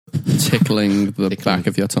tickling the back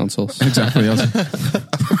of your tonsils. Exactly.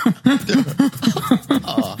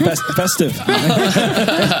 Festive.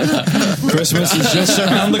 Christmas is just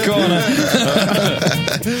around the corner.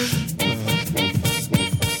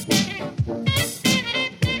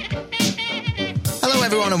 Hello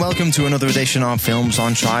everyone and welcome to another edition of Films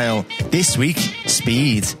on Trial. This week,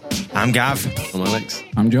 Speed. I'm Gav. I'm Alex.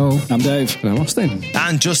 I'm Joel. I'm Dave. And I'm Austin.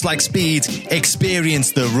 And just like Speed,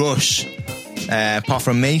 experience the rush. Apart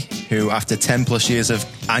from me, who after 10 plus years of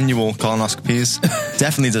annual colonoscopies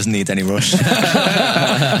definitely doesn't need any rush.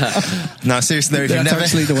 No, seriously though, if you've That's never...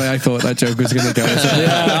 actually the way I thought that joke was going to go.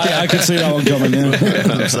 I could see that one coming,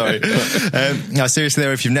 yeah. I'm sorry. No, seriously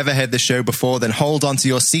though, if you've never heard the show before, then hold on to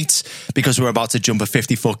your seats because we're about to jump a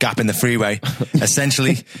 50-foot gap in the freeway.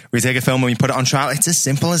 Essentially, we take a film and we put it on trial. It's as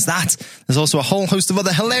simple as that. There's also a whole host of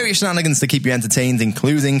other hilarious shenanigans to keep you entertained,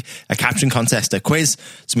 including a caption contest, a quiz,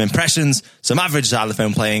 some impressions, some average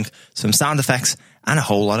xylophone playing, some sound effects, and a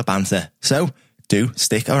whole lot of banter. So, do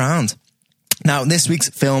stick around. Now, this week's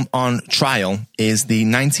film on trial is the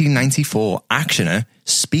 1994 actioner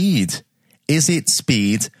Speed. Is it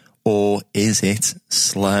speed or is it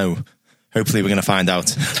slow? Hopefully we're going to find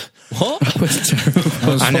out. What? That was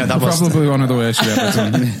terrible. I know, that was... Probably one of the worst you've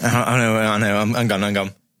ever done. I know. I'm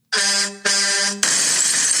gone.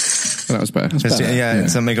 That was better. Yeah,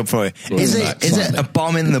 to make up for it. Is it a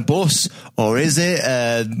bomb in the bus or is it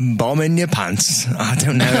a bomb in your pants? I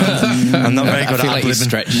don't know. I'm not very good I feel at like you're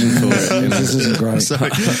stretching for it. This isn't great.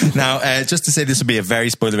 Sorry. Now, just to say, this will be a very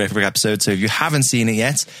spoiler-free episode, so if you haven't seen it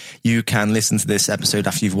yet, you can listen to this episode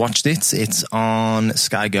after you've watched it. It's on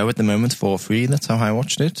Sky Go at the moment for free. That's how I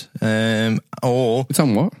watched it. Or It's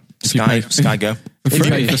on what? Sky Go. If you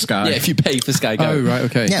pay for Sky. Yeah, if you pay for Sky Go. Oh, right,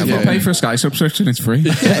 okay. Yeah, If you pay for a Sky subscription, it's free.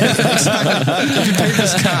 If you pay for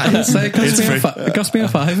Sky, So it cost it's me free. it cost me a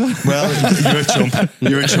fiver. Well,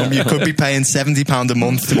 you're a chump. You could be paying £70 a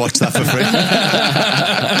month to watch that for free.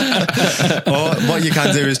 Or what you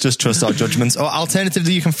can do is just trust our judgments. Or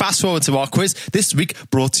alternatively, you can fast forward to our quiz this week,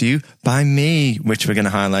 brought to you by me, which we're going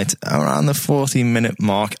to highlight around the 40-minute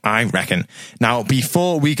mark, I reckon. Now,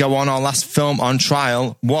 before we go on, our last film on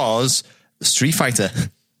trial was Street Fighter.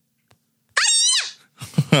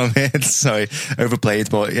 Sorry, overplayed,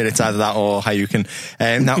 but it's either that or Hayuken.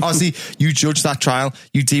 Now, Ozzy, you judged that trial.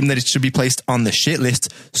 You deemed that it should be placed on the shit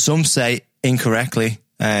list. Some say incorrectly.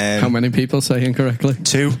 How many people say incorrectly?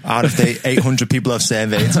 2 out of the 800 people I've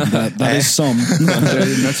surveyed. That is some.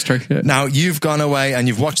 That's true. Yeah. Now, you've gone away and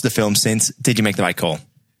you've watched the film since. Did you make the right call?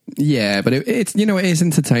 Yeah, but it's it is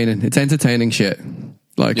entertaining. It's entertaining shit.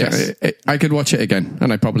 Like, Yes. I could watch it again,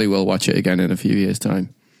 and I probably will watch it again in a few years'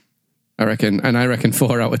 time. I reckon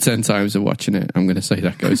 4 out of 10 times of watching it, I'm going to say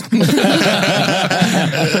that goes.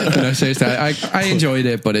 No, seriously, I enjoyed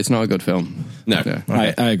it, but it's not a good film. No. Yeah.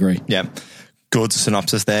 I agree. Yeah. Good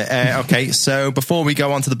synopsis there. Okay, so before we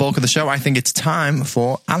go on to the bulk of the show, I think it's time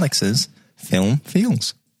for Alex's Film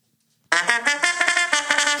Feels.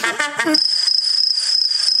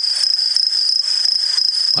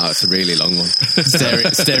 Oh, it's a really long one.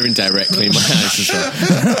 Staring directly in my eyes as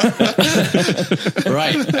well.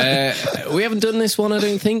 Right. We haven't done this one, I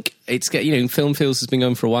don't think. Film Feels has been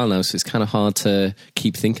going for a while now, so it's kind of hard to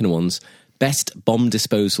keep thinking of ones. Best bomb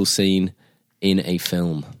disposal scene in a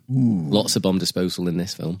film. Ooh. Lots of bomb disposal in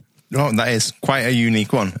this film. Oh, that is quite a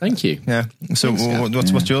unique one. Thank you. Yeah. So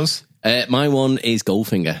Thanks, what's yours? My one is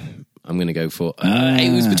Goldfinger. I'm going to go for...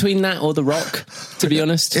 it was between that or The Rock, to be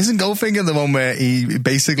honest. Isn't Goldfinger the one where he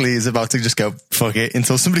basically is about to just go, fuck it,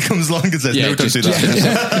 until somebody comes along and says, no, don't do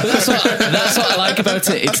that. That's what I like about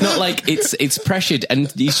it. It's not like it's pressured,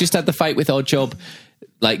 and he's just had the fight with Oddjob.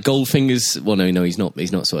 Like Goldfinger's, well, no, he's not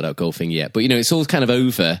sorted out Goldfinger yet. But it's all kind of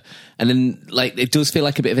over, and then it does feel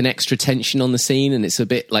like a bit of an extra tension on the scene, and it's a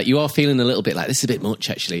bit like you are feeling a little bit like this is a bit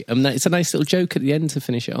much actually. And it's a nice little joke at the end to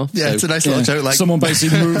finish it off. Yeah, it's a nice little joke. Like someone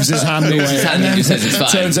basically moves his hand away, and then just says it's fine.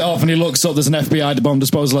 Turns it off, and he looks up. There's an FBI bomb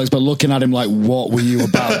disposal expert looking at him like, "What were you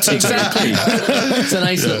about to do?" Exactly. It's a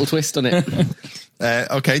nice little twist on it.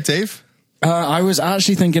 Okay, Dave. I was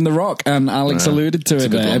actually thinking The Rock, and Alex alluded to it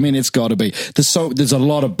there. I mean, it's got to be. There's a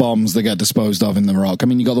lot of bombs that get disposed of in The Rock. I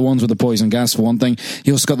mean, you got the ones with the poison gas for one thing.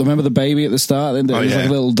 You also got remember the baby at the start? There was like a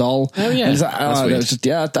little doll. Oh yeah,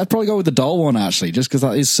 I'd probably go with the doll one actually, just because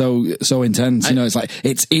that is so intense. It's like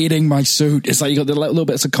it's eating my suit. It's like you got the little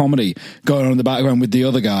bits of comedy going on in the background with the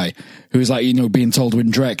other guy who's like being told to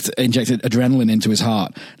inject adrenaline into his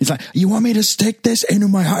heart. He's like, "You want me to stick this into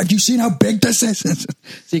my heart? Have you seen how big this is?"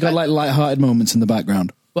 So you got like light-hearted moments in the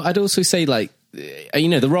background. But I'd also say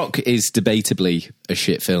The Rock is debatably a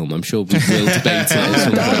shit film. I'm sure we will debate it.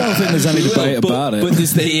 I don't think there's any debate about it. But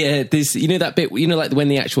there's that bit, like when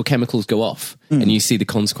the actual chemicals go off and you see the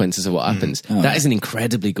consequences of what happens. That is an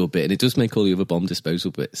incredibly good bit, and it does make all the other bomb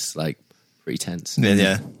disposal bits like pretty tense.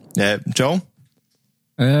 Yeah. Joel?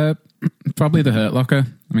 Probably The Hurt Locker.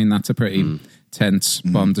 I mean, that's a pretty tense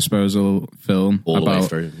bomb disposal film All the way about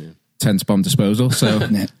through. Yeah. tense bomb disposal. So,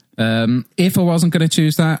 if I wasn't going to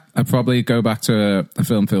choose that, I'd probably go back to a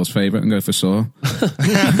film Phil's favourite and go for Saw.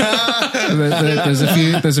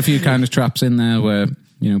 There's a few kind of traps in there where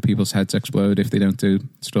people's heads explode if they don't do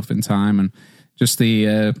stuff in time, and just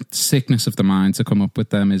the sickness of the mind to come up with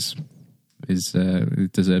them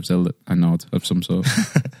it deserves a nod of some sort.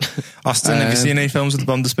 Austin, have you seen any films with the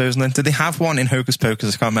bomb disposal in? Did they have one in Hocus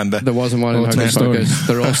Pocus? I can't remember. There wasn't one in Hocus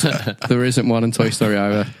Pocus. There isn't one in Toy Story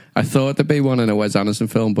either. I thought there'd be one in a Wes Anderson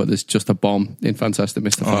film, but there's just a bomb in Fantastic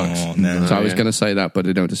Mr. Fox. Oh, no. So I was going to say that, but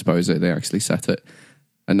they don't dispose it. They actually set it.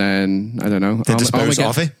 And then, I don't know. They dispose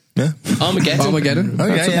of it? Yeah. Armageddon. Oh,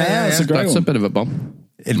 yeah. That's a great That's one. a bit of a bomb.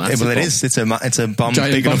 It is. It's a bomb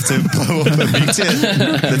Giant big bomb. enough to blow up a meteor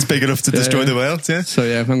that's big enough to destroy the world. Yeah. So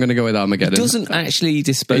yeah, I'm going to go with Armageddon. Doesn't actually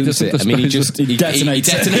dispose doesn't it. I mean, he just He detonates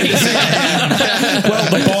it. Well,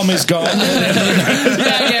 the bomb is gone.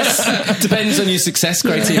 I guess depends on your success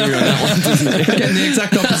criteria on that one, doesn't it? Getting the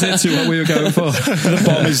exact opposite to what we were going for. The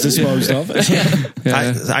bomb is disposed of.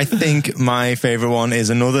 I think my favourite one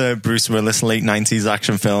is another Bruce Willis late 90s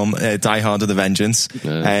action film, Die Hard with a Vengeance.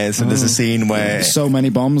 So there's a scene where... So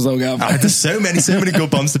many bombs, though, Gav. There's so many good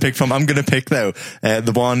bombs to pick from. I'm going to pick, though,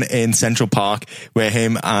 the one in Central Park where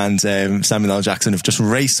him and Samuel L. Jackson have just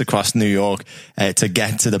raced across New York to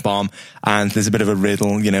get to the bomb. And there's a bit of a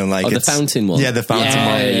riddle, the fountain one. Yeah, the fountain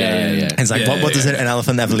one. Yeah. It's like, what does an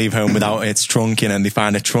elephant never leave home without its trunk? And they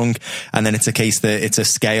find a trunk, and then it's a case that it's a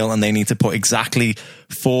scale, and they need to put exactly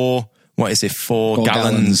 4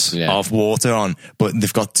 gallons of water on, but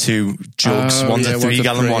they've got 2 jugs. One's a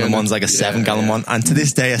 3-gallon one, and one's like a 7-gallon one. And to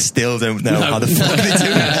this day, I still don't know how the fuck they do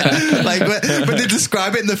it. But they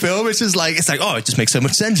describe it in the film. It's like, it just makes so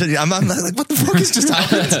much sense. I'm like, what the fuck has just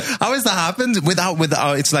happened? How has that happened? Without,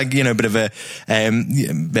 it's like, a bit of a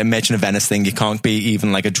Merchant of Venice thing. You can't be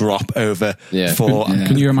even like a drop over 4.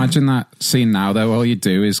 Can you imagine that scene now, though? All you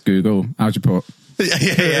do is Google, how'd you put...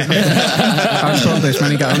 I've put this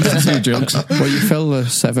many gallons in 2 jugs. Well, you fill the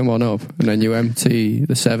 7 one up, and then you empty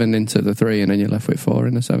the 7 into the 3, and then you're left with 4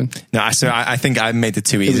 in the 7. No, so I think I made it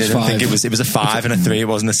too easy. I don't think it was a 5 and a 3. It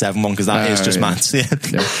wasn't a 7 one, because that is just maths. Yeah.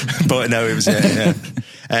 But no, it was.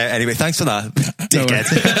 Anyway, thanks for that,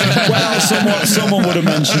 dickhead. Well, someone would have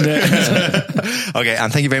mentioned it. Okay,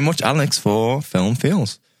 and thank you very much, Alex, for Film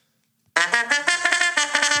Feels.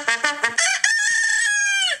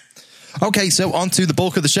 Okay, so on to the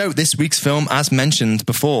bulk of the show. This week's film, as mentioned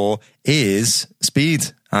before, is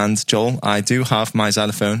Speed. And Joel, I do have my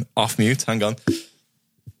xylophone off mute. Hang on.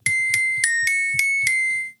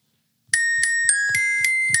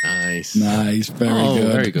 Nice. Very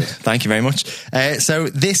good. Very good. Thank you very much. So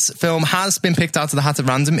this film has been picked out of the hat at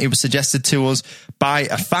random. It was suggested to us by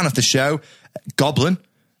a fan of the show, Goblin.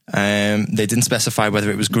 They didn't specify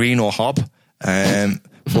whether it was Green or Hob.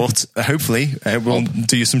 But hopefully we'll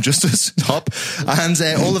do you some justice, Hop. And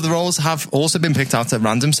all of the roles have also been picked out at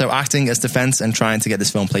random. So acting as defense and trying to get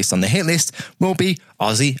this film placed on the hit list will be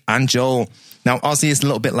Ozzy and Joel. Now, Ozzy is a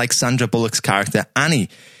little bit like Sandra Bullock's character, Annie.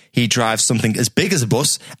 He drives something as big as a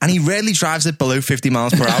bus, and he rarely drives it below 50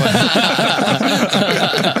 miles per hour.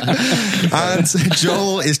 And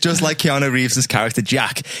Joel is just like Keanu Reeves' character,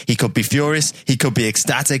 Jack. He could be furious, he could be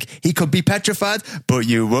ecstatic, he could be petrified, but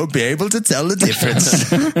you won't be able to tell the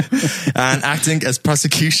difference. And acting as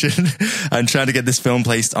prosecution and trying to get this film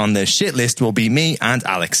placed on the shit list will be me and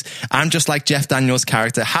Alex. I'm just like Jeff Daniels'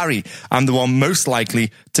 character, Harry. I'm the one most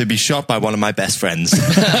likely to be shot by one of my best friends.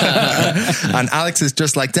 And Alex is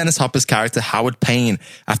just like Dennis Hopper's character, Howard Payne.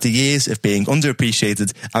 After years of being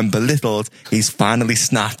underappreciated and belittled, he's finally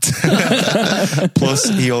snapped. Plus,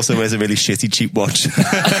 he also wears a really shitty cheap watch.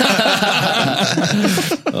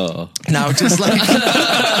 Now, just like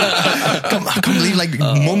I can't believe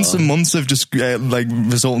months and months of just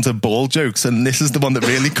resulting to ball jokes, and this is the one that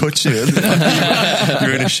really cuts you.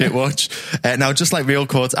 You're in a shit watch. Now, just like real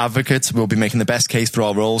court advocates, we'll be making the best case for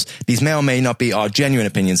our roles. These may or may not be our genuine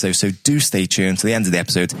opinions, though, so do stay tuned to the end of the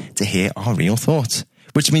episode to hear our real thoughts.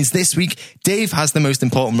 which means this week Dave has the most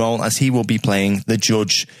important role as he will be playing the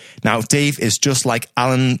judge. Now, Dave is just like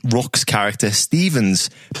Alan Ruck's character, Stevens.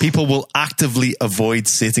 People will actively avoid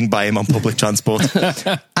sitting by him on public transport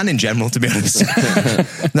and in general, to be honest.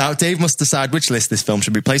 Now, Dave must decide which list this film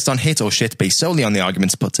should be placed on, hit or shit, based solely on the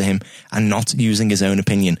arguments put to him and not using his own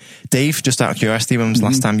opinion. Dave, just out of curiosity, when was the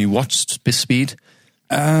last time you watched Speed?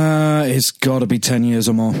 It's got to be 10 years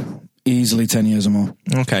or more. Easily 10 years or more.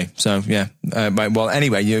 Okay, so yeah. Right, well,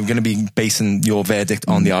 anyway, you're going to be basing your verdict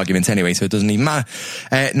on the argument anyway, so it doesn't even matter.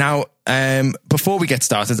 Now, before we get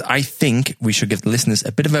started, I think we should give the listeners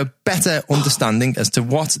a bit of a better understanding as to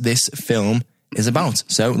what this film is about.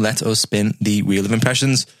 So let us spin the Wheel of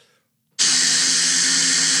Impressions.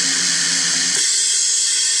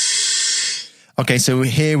 Okay, so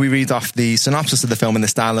here we read off the synopsis of the film in the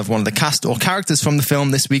style of one of the cast or characters from the film.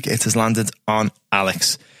 This week it has landed on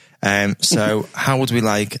Alex. So how would we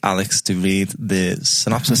like Alex to read the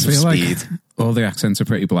synopsis of Speed? Like all the accents are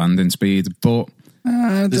pretty bland in Speed, but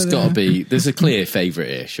there's a clear favourite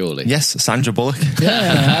here, surely. Yes, Sandra Bullock.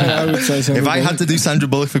 I would say so. If I had to do Sandra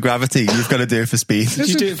Bullock for Gravity, you've got to do it for Speed. Did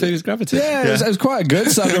you do it for his Gravity? Yeah, it was quite a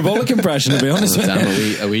good Sandra Bullock impression, to be honest.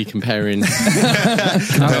 Damn, are we comparing Bullocks?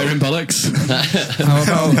 how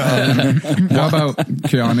about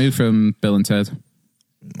Keanu from Bill and Ted?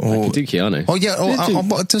 Or, do Keanu? Oh yeah,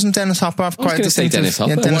 but doesn't Dennis Hopper have quite a distinctive... Dennis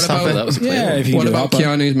Hopper. Yeah, Dennis What about- Hopper. that was a clear one. If you What can do about that,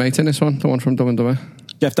 Keanu's mate in this one? The one from Dumb and Dumber?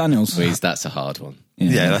 Jeff Daniels. Please, that's a hard one.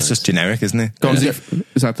 Yeah, that's just generic, isn't it? Go on,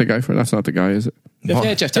 Is that the guy for? That's not the guy, is it?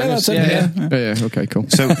 Yeah, Jeff Daniels. that's it, yeah. Yeah. Okay, cool.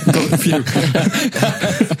 So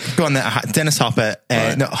go on there. Dennis Hopper.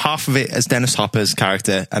 No, half of it as Dennis Hopper's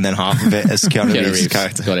character, and then half of it as Keanu Reeves'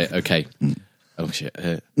 character. Got it. Okay. Oh shit.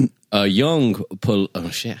 A young oh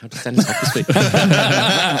shit. How does Dennis Hopper speak?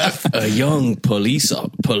 A young police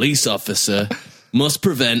officer must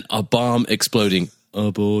prevent a bomb exploding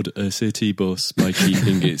aboard a city bus by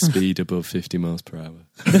keeping its speed above 50 miles per hour.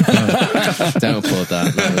 Don't applaud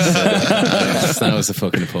that. That was a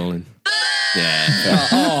fucking appalling. Yeah.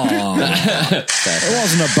 It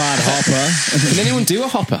wasn't a bad Hopper. Can anyone do a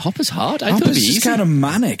Hopper? Hopper's hard. I thought it'd Hopper's be just easy. kind of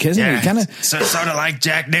manic, isn't he? Kind of, so sort of like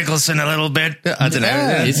Jack Nicholson a little bit. I don't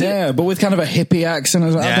know. yeah, but with kind of a hippie accent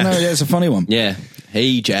as well. I don't know. Yeah, it's a funny one. Yeah.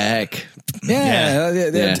 Hey, Jack.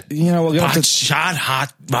 Yeah. You know, we'll go Hot to shot,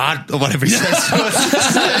 hot rod, or whatever he says.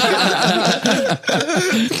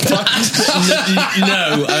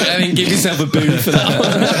 No, I mean, give yourself a boon for that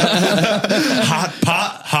one. Hot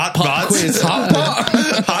pot, hot rods. quiz.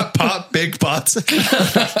 Hot pot, big pot.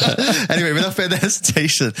 Anyway, without further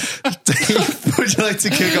hesitation, Dave, would you like to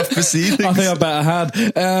kick off proceedings? I think I better had.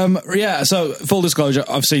 Yeah, so full disclosure,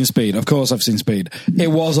 I've seen Speed. Of course I've seen Speed. It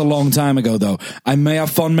was a long time ago, though. I may have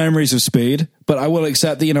fond memories of Speed, but I will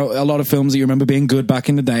accept that, you know, a lot of films that you remember being good back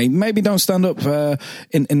in the day maybe don't stand up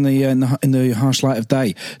in the harsh light of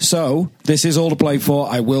day. So this is all to play for.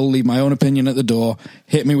 I will leave my own opinion at the door.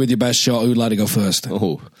 Hit me with your best shot. Who'd like to go first?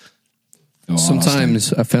 Oh.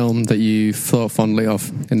 Sometimes a film that you thought fondly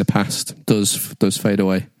of in the past does fade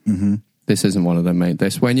away. Mm-hmm. This isn't one of them, mate.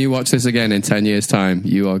 When you watch this again in 10 years' time,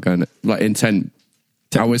 you are going to, like in 10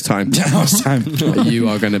 hours' time, you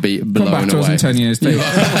are going to be blown Come back to us away. in 10 years. Take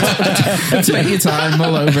your time,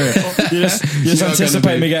 all over it. You just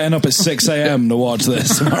anticipate me getting up at 6 a.m. to watch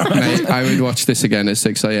this. Mate, I would watch this again at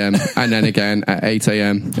 6 a.m. and then again at 8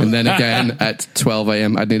 a.m. and then again at 12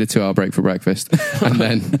 a.m. I'd need a 2-hour break for breakfast. And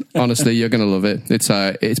then, honestly, you're going to love it.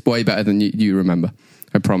 It's way better than you remember.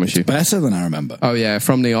 I promise you. Better than I remember. Oh yeah,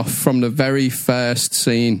 from the very first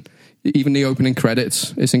scene, even the opening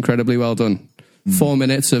credits, it's incredibly well done. 4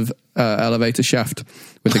 minutes of elevator shaft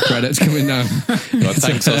with the credits coming down. Well,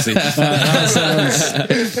 thanks, Ozzy.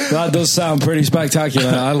 That does sound pretty spectacular.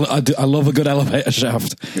 I love a good elevator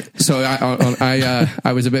shaft. So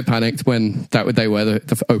I was a bit panicked when they were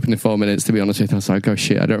the opening 4 minutes. To be honest with you, I was like, oh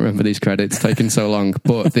shit, I don't remember these credits taking so long.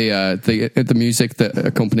 But the music that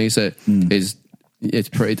accompanies it is. It's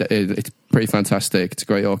pretty fantastic. It's a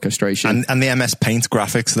great orchestration, and the MS Paint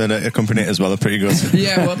graphics that accompany it as well are pretty good.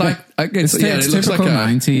 Yeah, well, it looks typical like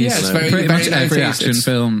 90s. Yeah, it's very pretty much every 90s. action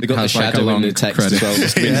film They got the has like a shadow in long the text credit. as well.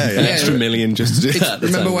 Just an extra million just to do that. at the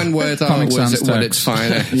Remember time. when Word Comic Art was Sans at text. its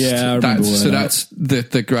finest? Yeah, I remember Word Art. that's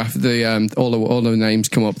the graph. All the names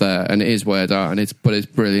come up there, and it is Word Art, and it's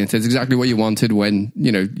brilliant. It's exactly what you wanted when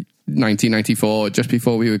 1994, just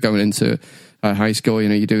before we were going into high school.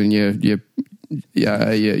 You're doing your your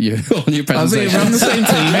I was presentation. on the same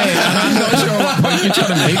team, mate. I'm not sure what point you're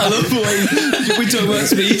trying to make. I love the way we talk about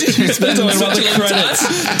speed. We're talking about the credits.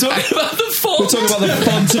 Talking about the font. We're talking about the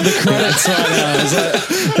font of the credits right now. It's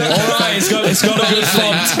like, all right, it's got a good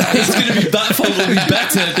font. It's going to be that font will be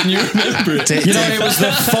better than you remember it. You know, it was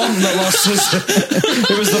the font that lost.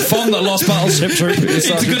 It was the font that lost Battleship Troopers.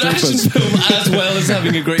 It's a good action film as well as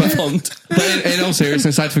having a great font. But in all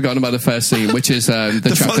seriousness, I'd forgotten about the first scene, which is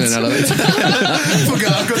the trapped in an elevator.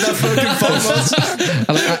 Forgot I've got that fucking font.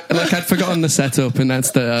 Like I'd forgotten the setup, and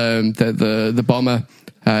that's the bomber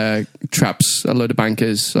traps a load of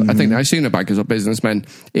bankers. I think I assume the bankers or businessmen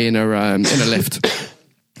in a lift,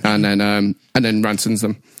 and then ransoms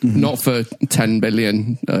them. Not for 10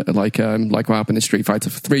 billion, like what happened in Street Fighter.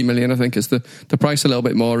 For 3 million, I think, is the price. A little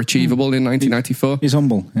bit more achievable in 1994. He's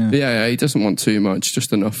humble. Yeah, he doesn't want too much,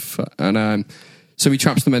 just enough. And so he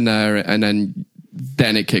traps them in there, and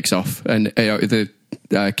then it kicks off, and the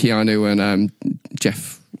Keanu and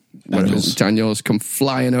Jeff Daniels come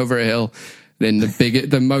flying over a hill in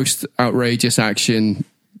the most outrageous action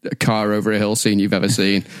car over a hill scene you've ever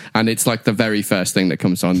seen, and it's like the very first thing that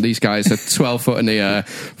comes on. These guys are 12 foot in the air,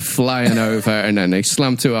 flying over, and then they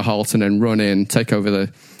slam to a halt and then run in, take over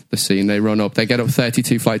the scene. They run up, they get up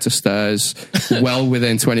 32 flights of stairs, well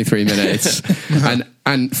within 23 minutes,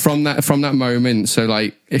 and from that moment, so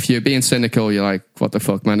like if you're being cynical, you're like, what the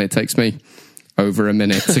fuck, man? It takes me over a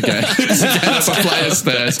minute to get up a flight of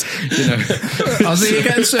stairs, you know. Ozzy, you're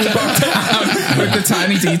getting so bogged down with the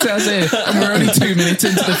tiny details here, and we're only 2 minutes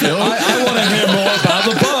into the film. I want to hear more about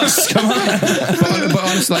the bus. Come on. But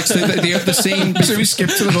honestly, like, so the scene. Should we skip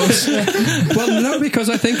to the bus? Well, no, because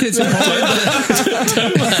I think it's important.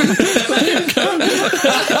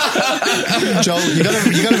 Joel, you gotta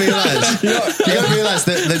realize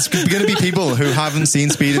that there's going to be people who haven't seen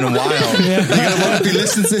Speed in a while. You're going to want to be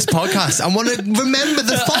listening to this podcast and want to remember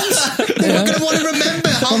the font. They're going to want to remember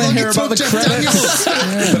how long it took Jeff Daniels.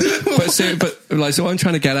 But what I'm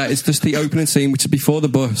trying to get at is just the opening scene, which is before the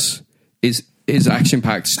bus, is action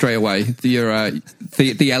packed straight away.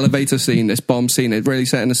 The elevator scene, this bomb scene, it really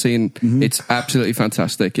setting the scene. Mm-hmm. It's absolutely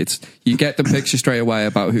fantastic. You get the picture straight away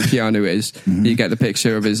about who Keanu is. Mm-hmm. You get the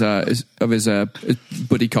picture of his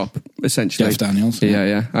buddy cop, essentially. Jeff Daniels.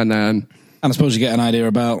 Yeah. And I suppose you get an idea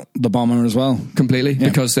about the bomber as well. Completely, yeah.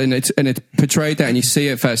 Because it's portrayed there, and you see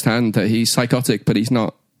it firsthand that he's psychotic, but he's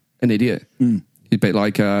not an idiot. Mm. He's a bit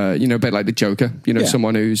like the Joker,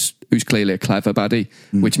 someone who's clearly a clever baddie,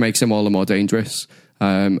 which makes him all the more dangerous.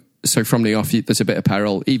 So from the off, there's a bit of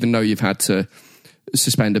peril, even though you've had to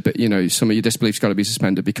suspend a bit. Some of your disbelief's got to be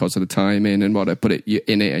suspended because of the timing and whatever. But you're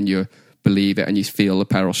in it and you believe it, and you feel the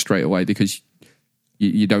peril straight away because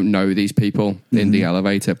you don't know these people in the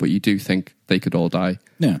elevator, but you do think they could all die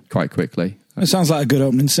quite quickly. It sounds like a good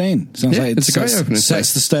opening scene. Sounds like it's a great opening scene.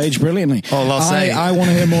 Sets the stage brilliantly. All I'll say, I want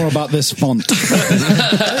to hear more about this font.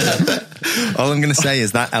 All I'm going to say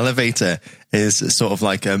is that elevator is sort of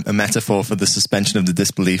like a metaphor for the suspension of the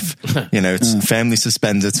disbelief. It's firmly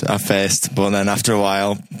suspended at first, but then after a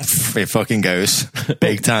while, it fucking goes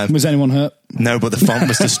big time. Was anyone hurt? No, but the font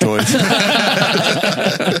was destroyed.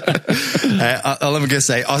 All I'm going to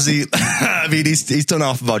say, Ozzy, I mean, he's done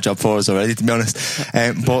half of our job for us already, to be honest.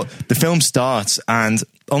 But the film starts, and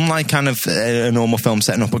unlike kind of a normal film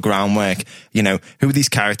setting up a groundwork, who are these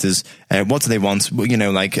characters? What do they want?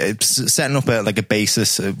 Setting up a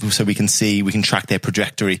basis so we can track their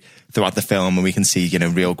trajectory throughout the film, and we can see,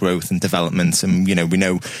 real growth and development, and, we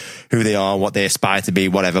know who they are, what they aspire to be,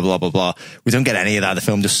 whatever, blah, blah, blah. We don't get any of that. The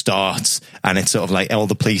film just starts, and it's sort of like all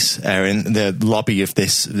the police are in the lobby of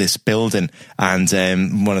this building, and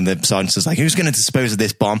one of the sergeants is like, who's going to dispose of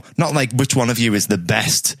this bomb? Not like, which one of you is the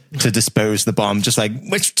best to dispose the bomb, just like,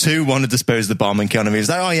 which two want to dispose the bomb? And Keanu Reeves is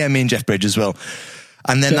like, oh yeah, me and Jeff Bridges will.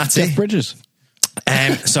 And then that's it. Jeff Bridges.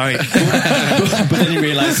 Sorry. But then you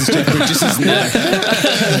realise Jeff Bridges isn't there.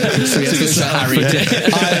 So it's Harry.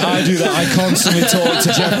 I do that. I constantly talk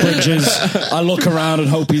to Jeff Bridges. I look around and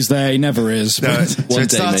hope he's there. He never is. No, so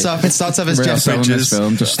it starts off as Jeff Bridges.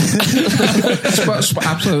 Film, just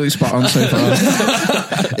absolutely spot on so far.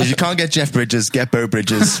 If you can't get Jeff Bridges, get Beau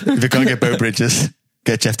Bridges. If you can't get Beau Bridges,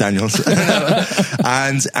 get Jeff Daniels.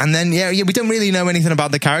 and then we don't really know anything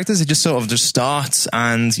about the characters. It just sort of starts,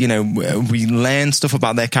 and we learn stuff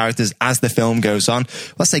about their characters as the film goes on.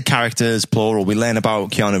 Let's say characters plural. We learn about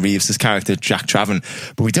Keanu Reeves' character Jack Traven,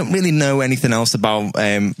 but we don't really know anything else about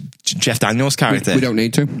Jeff Daniels' character. We don't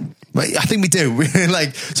need to. I think we do.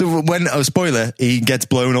 Like, so when spoiler, he gets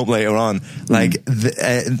blown up later on. Like,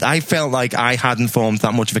 I felt like I hadn't formed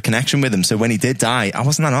that much of a connection with him. So when he did die, I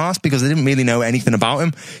wasn't that arsed because I didn't really know anything about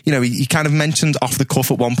him. You know, he kind of mentioned off the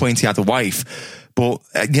cuff at one point he had a wife, but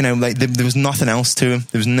you know, like there was nothing else to him.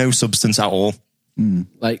 There was no substance at all.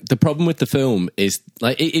 Like, the problem with the film is,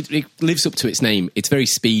 like, it lives up to its name. It's very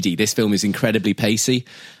speedy. This film is incredibly pacey,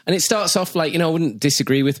 and it starts off like, you know, I wouldn't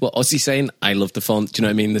disagree with what Ozzy's saying. I love the font. Do you know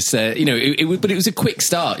what I mean? This, you know, but it was a quick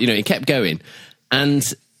start. You know, it kept going, and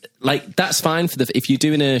like, that's fine for if you're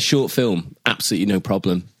doing a short film, absolutely no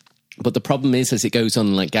problem. But the problem is, as it goes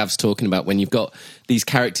on, like Gav's talking about, when you've got these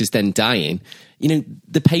characters then dying, you know,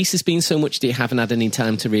 the pace has been so much that you haven't had any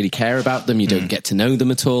time to really care about them. You don't get to know them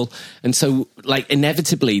at all. And so, like,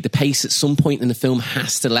 inevitably, the pace at some point in the film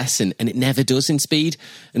has to lessen, and it never does in Speed.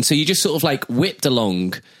 And so you just sort of, like, whipped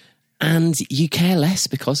along, and you care less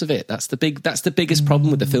because of it. That's the biggest problem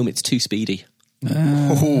with the film. It's too speedy.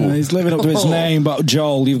 He's living up to his name, but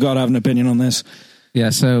Joel, you've got to have an opinion on this. Yeah,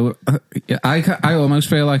 so I almost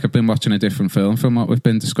feel like I've been watching a different film from what we've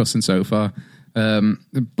been discussing so far.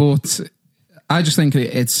 But I just think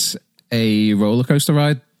it's a roller coaster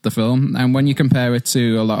ride, the film. And when you compare it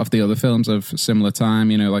to a lot of the other films of similar time,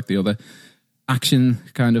 you know, like the other action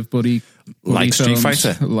kind of buddy Like Street films,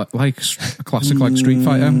 Fighter? like a classic like Street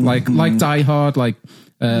Fighter, like Die Hard, like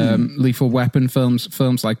Lethal Weapon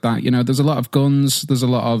films like that. You know, there's a lot of guns, there's a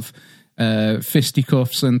lot of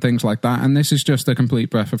fisticuffs and things like that, and this is just a complete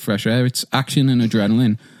breath of fresh air. It's action and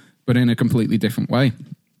adrenaline, but in a completely different way.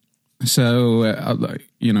 So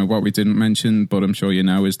you know, what we didn't mention, but I'm sure you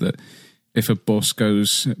know, is that if a bus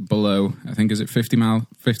goes below, I think, is it 50 miles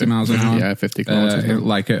an hour? Yeah, 50 kilometers.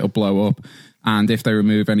 Like, it'll blow up. And if they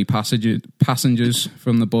remove any passengers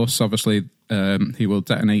from the bus, obviously he will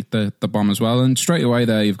detonate the bomb as well. And straight away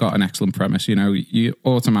there, you've got an excellent premise. You know, you're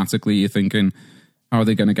thinking, how are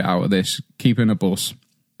they going to get out of this? Keeping a bus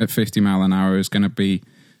at 50 mile an hour is going to be,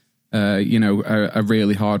 you know, a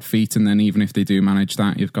really hard feat. And then even if they do manage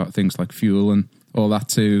that, you've got things like fuel and all that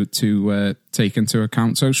to take into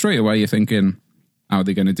account. So straight away you're thinking, how are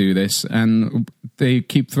they going to do this? And they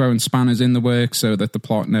keep throwing spanners in the works so that the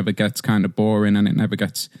plot never gets kind of boring and it never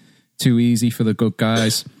gets too easy for the good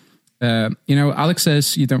guys. You know, Alex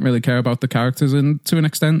says you don't really care about the characters, and to an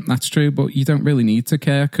extent that's true, but you don't really need to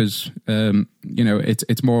care because, you know,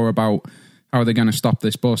 it's more about how are they going to stop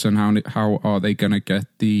this bus and how are they going to get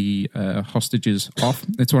the hostages off.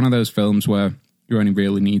 It's one of those films where you only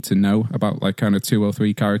really need to know about like kind of 2 or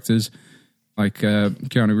 3 characters, like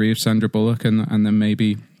Keanu Reeves, Sandra Bullock, and then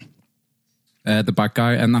maybe the bad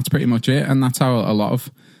guy, and that's pretty much it. And that's how a lot of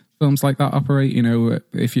films like that operate. You know,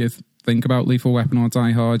 if you think about Lethal Weapon or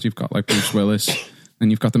Die Hard, you've got like Bruce Willis,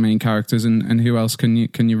 and you've got the main characters, and who else can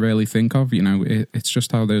you really think of? You know, it's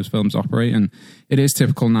just how those films operate, and it is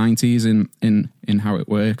typical 90s in how it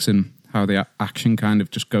works and how the action kind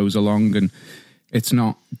of just goes along, and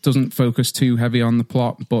doesn't focus too heavy on the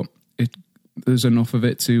plot, but there's enough of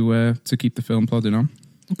it to keep the film plodding on.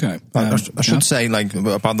 Okay. I should say, like,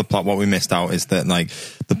 about the plot, what we missed out is that, like,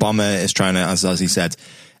 the bomber is trying to, as he said,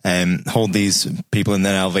 hold these people in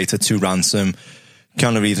their elevator to ransom.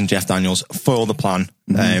 Keanu Reeves and Jeff Daniels foil the plan.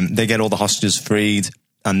 They get all the hostages freed,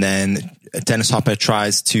 and then Dennis Hopper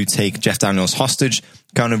tries to take Jeff Daniels hostage.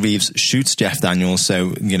 Keanu Reeves shoots Jeff Daniels,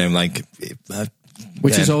 so, you know, like...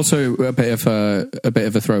 Which is also a bit of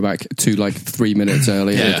a throwback to like 3 minutes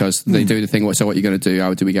earlier, because they do the thing. So what you're going to do?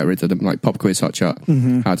 How do we get rid of them? Like pop quiz, hot shot.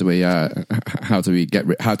 How do we get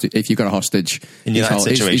rid? If you've got a hostage in that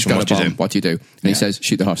situation, he's got a bomb, what do you do? And he says,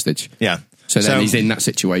 shoot the hostage. Yeah. So then he's in that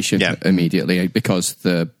situation immediately because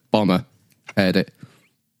the bomber heard it.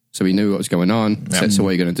 So he knew what was going on. Said, so what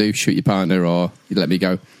are you going to do? Shoot your partner or you let me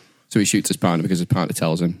go? So he shoots his partner because his partner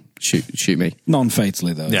tells him, shoot me.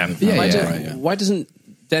 Non-fatally, though. Why doesn't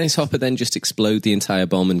Dennis Hopper then just explode the entire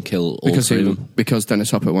bomb and kill all three of them? Because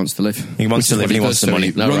Dennis Hopper wants to live. He wants to live and he wants the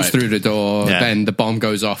money. He runs through the door, then the bomb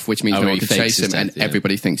goes off, which means no one can chase him, and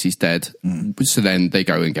everybody thinks he's dead. So then they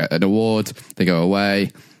go and get an award, they go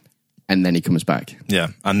away, and then he comes back. Yeah,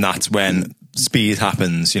 and that's when... Speed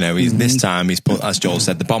happens, you know. This time he's put, as Joel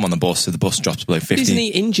said, the bomb on the bus, so the bus drops below 50. Isn't he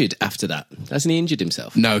injured after that? Hasn't he injured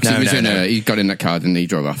himself? No, because he got in that car and he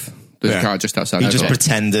drove off. There's a car just outside. He just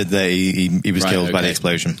pretended that he was killed by the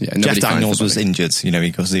explosion. Yeah, Jeff Daniels was injured, you know,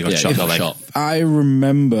 because he got shot in the leg. I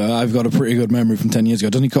remember, I've got a pretty good memory from 10 years ago.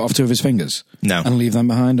 Doesn't he cut off 2 of his fingers? No. And leave them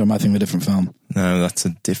behind? Or am I thinking of a different film? No, that's a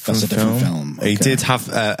different film. Okay. He did have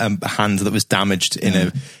a hand that was damaged in a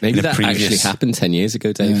that previous... actually happened 10 years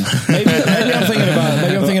ago, Dave. Yeah.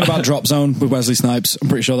 maybe I'm thinking about Drop Zone with Wesley Snipes. I'm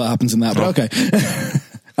pretty sure that happens in that, but okay.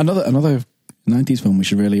 Another 90s film we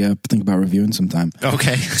should really think about reviewing sometime.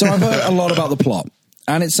 Okay. So I've heard a lot about the plot,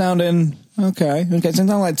 and it's sounding okay. It sounds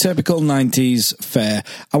like typical 90s fare.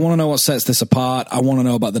 I want to know what sets this apart. I want to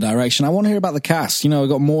know about the direction. I want to hear about the cast. We've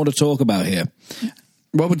got more to talk about here.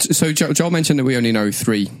 Well, so Joel mentioned that we only know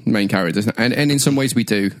 3 main characters, and in some ways we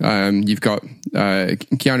do. You've got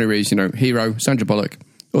Keanu Reeves, hero, Sandra Bullock,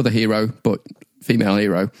 other hero, but female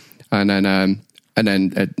hero, and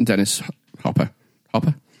then Dennis Hopper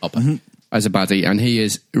as a baddie, and he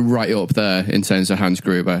is right up there in terms of Hans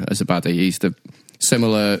Gruber as a baddie. He's the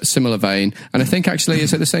similar vein, and I think actually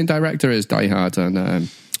is it the same director as Die Hard and.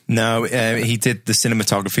 No, he did the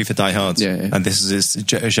cinematography for Die Hard, and this is his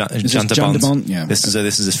Jean de Bont. Yeah, this is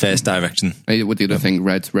his first direction. With the other thing,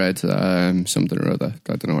 red, something or other.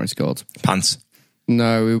 I don't know what it's called. Pants.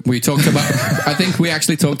 No, we talked about. I think we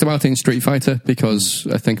actually talked about it in Street Fighter because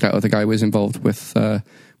I think that other guy was involved with it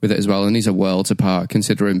as well, and these are worlds apart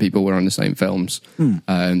considering people were on the same films.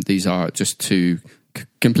 These are just two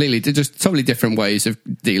just totally different ways of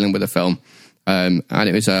dealing with a film, and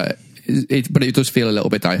it was but it does feel a little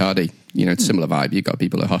bit Die Hardy. It's a similar vibe. You've got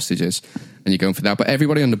people at hostages and you're going for that. But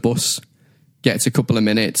everybody on the bus gets a couple of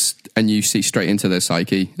minutes and you see straight into their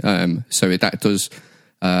psyche. So that does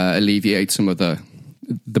alleviate some of the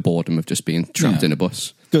boredom of just being trapped in a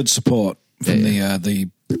bus. Good support from the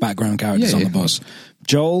background characters on the bus.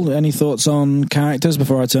 Joel, any thoughts on characters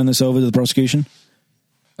before I turn this over to the prosecution?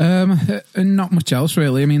 Not much else,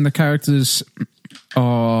 really. I mean, the characters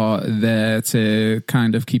are there to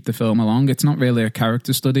kind of keep the film along. It's not really a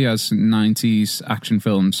character study as 90s action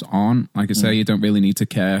films aren't. Like I say, you don't really need to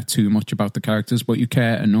care too much about the characters, but you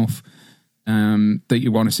care enough that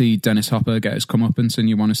you want to see Dennis Hopper get his comeuppance and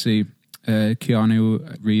you want to see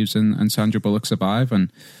Keanu Reeves and Sandra Bullock survive.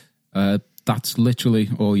 And that's literally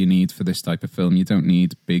all you need for this type of film. You don't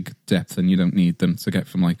need big depth and you don't need them to get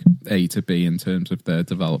from like A to B in terms of their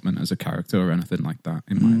development as a character or anything like that,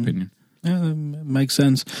 in my opinion. Yeah, that makes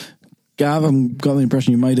sense. Gav, I've got the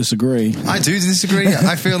impression you may disagree. I do disagree.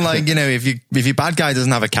 I feel like, if your bad guy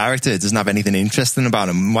doesn't have a character, doesn't have anything interesting about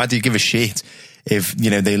him, why do you give a shit if,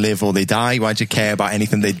 they live or they die? Why do you care about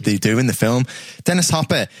anything they do in the film? Dennis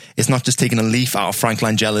Hopper is not just taking a leaf out of Frank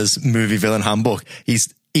Langella's movie villain handbook.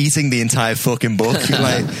 He's eating the entire fucking book.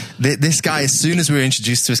 This guy, as soon as we were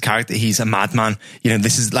introduced to his character, he's a madman.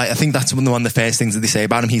 This is I think that's one of the first things that they say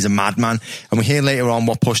about him. He's a madman. And we hear later on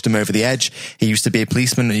what pushed him over the edge. He used to be a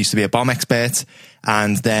policeman, he used to be a bomb expert,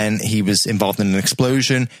 and then he was involved in an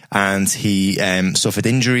explosion and he suffered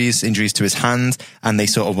injuries to his hand, and they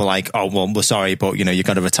sort of were like, oh, well, we're sorry, but you've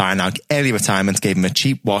got to retire now. Early retirement, gave him a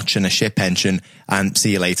cheap watch and a shit pension, and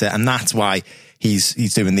see you later. And that's why he's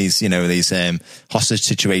doing these, these hostage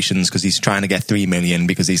situations, because he's trying to get $3 million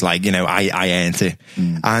because he's like, I earned it.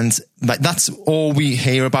 And that's all we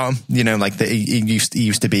hear about him, he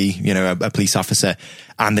used to be, a police officer,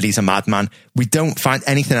 and that he's a madman. We don't find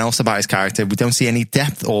anything else about his character. We don't see any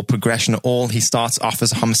depth or progression at all. He starts off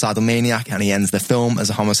as a homicidal maniac and he ends the film as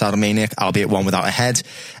a homicidal maniac, albeit one without a head.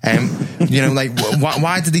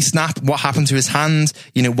 Why did he snap? What happened to his hand?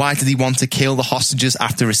 Why did he want to kill the hostages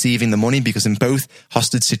after receiving the money? Because in both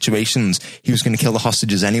hostage situations, he was going to kill the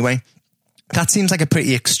hostages anyway. That seems like a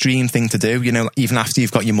pretty extreme thing to do. Even after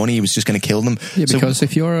you've got your money, he was just going to kill them. Yeah, because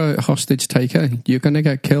if you're a hostage taker, you're going to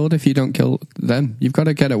get killed if you don't kill them. You've got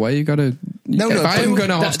to get away. You've got to... if I am going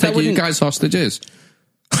to take you guys hostages...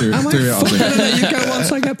 You go once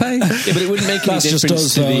I get paid. Yeah, but it wouldn't make any difference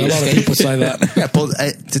just to the a lot of people say that. Yeah, but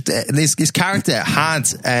his character had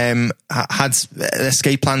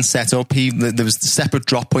escape plans set up. There was separate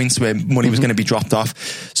drop points where money was going to be dropped off,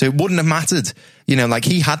 so it wouldn't have mattered.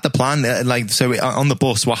 He had the plan. So on the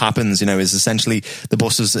bus, what happens, is essentially the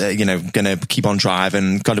bus is, going to keep on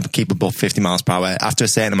driving, got to keep above 50 miles per hour. After a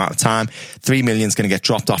certain amount of time, $3 million is going to get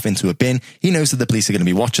dropped off into a bin. He knows that the police are going to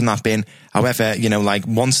be watching that bin. However,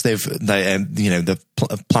 once the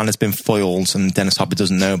plan has been foiled and Dennis Hopper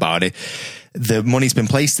doesn't know about it, the money's been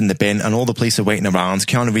placed in the bin and all the police are waiting around.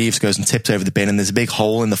 Keanu Reeves goes and tips over the bin and there's a big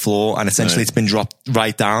hole in the floor and essentially it's been dropped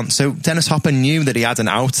right down. So Dennis Hopper knew that he had an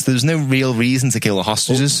out. There's no real reason to kill the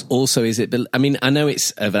hostages. Also, I know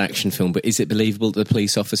it's an action film, but is it believable that the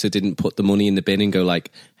police officer didn't put the money in the bin and go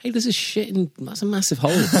like, hey, there's a shit and that's a massive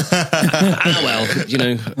hole.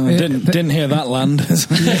 Didn't hear that land.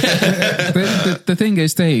 The thing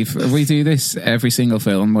is, Dave, we do this every single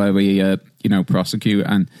film where we, prosecute,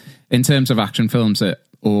 and in terms of action films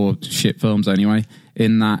or shit films anyway,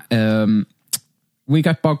 in that we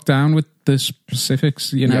get bogged down with the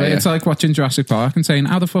specifics. You know, Yeah, yeah. it's like watching Jurassic Park and saying,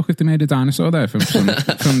 "How the fuck have they made a dinosaur there from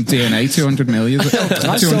DNA 200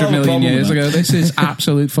 million years ago?" This is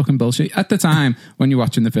absolute fucking bullshit. At the time when you're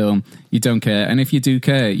watching the film, you don't care, and if you do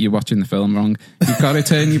care, you're watching the film wrong. You've got to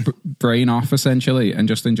turn your brain off essentially and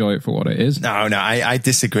just enjoy it for what it is. No, I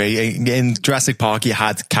disagree. In Jurassic Park, you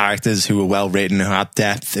had characters who were well written, who had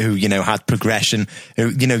depth, who, you know, had progression, who,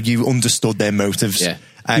 you know, you understood their motives. Yeah.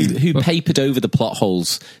 Who papered over the plot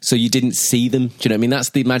holes so you didn't see them. Do you know what I mean?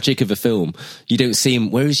 That's the magic of a film. You don't see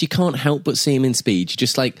them, whereas you can't help but see them in speed. You're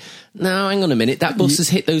just like, no, hang on a minute. That bus has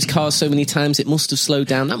hit those cars so many times, it must have slowed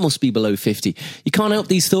down. That must be below 50. You can't help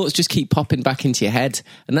these thoughts just keep popping back into your head.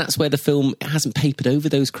 And that's where the film hasn't papered over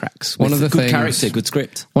those cracks. One of the good things- character, good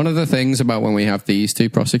script. One of the things about when we have these two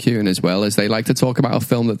prosecuting as well is they like to talk about a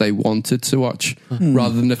film that they wanted to watch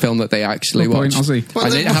rather than the film that they actually Good point, watched. Ozzy.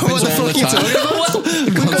 And it happens all the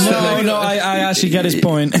time. No, I actually get his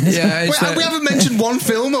point. Yeah, it's we haven't mentioned one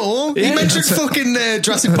film at all. You mentioned fucking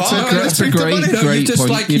Jurassic Park. That's a great you just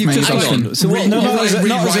point like you've you made, just Austin. like So what- you're no, like not as in-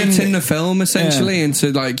 rewriting the film essentially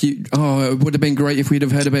into like it would have been great if we'd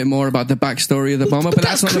have heard a bit more about the backstory of the bomber, but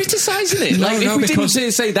that's not criticising it. No, Like, no, if we because-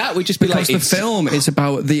 didn't say that, we'd just be like, because the film is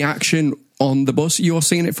about the action on the bus. You're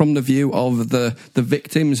seeing it from the view of the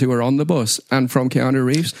victims who are on the bus and from Keanu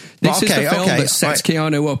Reeves. This is the film that sets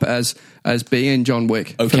Keanu up as being John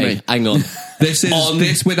Wick. For okay, me. hang on. This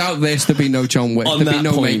is without this there'd be no John Wick. There'd be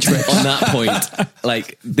no Matrix. On that point,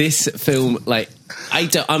 like this film, like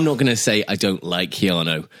I'm not going to say I don't like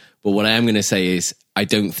Keanu, but what I am going to say is I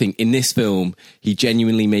don't think in this film he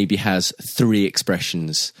genuinely maybe has 3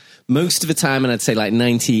 expressions. Most of the time, and I'd say like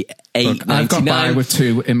 98, Look, I've got by 99. with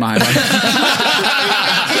 2 in my life.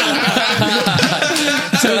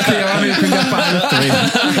 So Keanu can get by with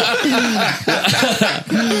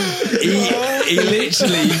 3. He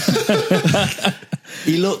literally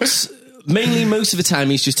he looks mainly most of the time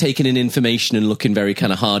he's just taking in information and looking very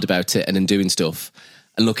kind of hard about it and then doing stuff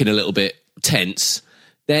and looking a little bit tense.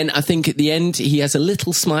 Then I think at the end he has a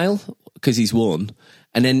little smile because he's won,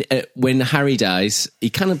 and then when Harry dies he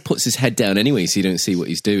kind of puts his head down anyway so you don't see what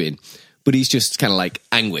he's doing, but he's just kind of like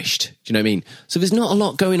anguished. Do you know what I mean? So there's not a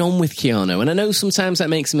lot going on with Keanu, and I know sometimes that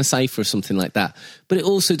makes him a cipher or something like that, but it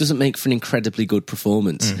also doesn't make for an incredibly good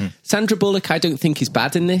performance. Sandra Bullock I don't think is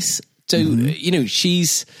bad in this. So, you know,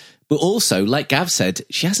 but also, like Gav said,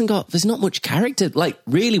 there's not much character. Like,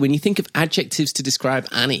 really, when you think of adjectives to describe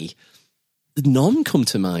Annie, none come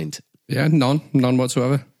to mind. Yeah, none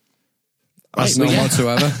whatsoever. Right, None well, yeah.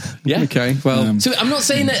 whatsoever. Yeah. Okay. Well, So I'm not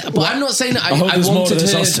saying that, but I'm not saying that hope I there's more to wanted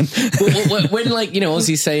this, her. when like, you know,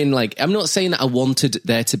 Ozzy's saying like, I'm not saying that I wanted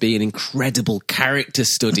there to be an incredible character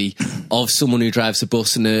study of someone who drives a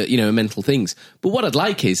bus and mental things. But what I'd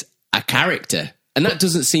like is a character. And that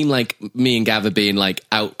doesn't seem like me and Gav are being like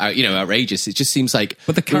outrageous. It just seems like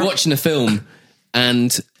we're watching a film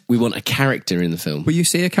and we want a character in the film. But you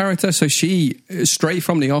see a character, so she, straight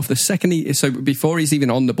from the off, the second so before he's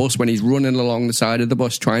even on the bus, when he's running along the side of the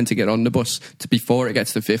bus, trying to get on the bus, before it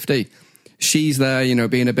gets to 50, she's there, you know,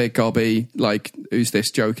 being a bit gobby, like, who's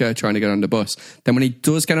this joker trying to get on the bus? Then when he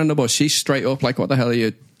does get on the bus, she's straight up like, what the hell are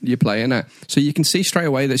you playing at? So you can see straight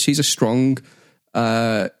away that she's a strong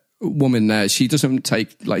woman there. She doesn't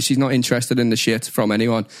she's not interested in the shit from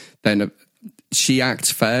anyone. Then she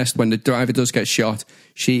acts first. When the driver does get shot,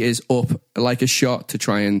 she is up like a shot to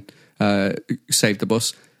try and save the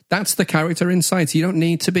bus. That's the character insight. You don't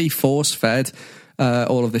need to be force-fed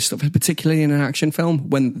all of this stuff, particularly in an action film,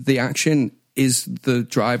 when the action is the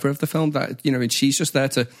driver of the film. That, you know, and she's just there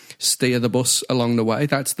to steer the bus along the way.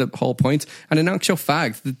 That's the whole point. And in actual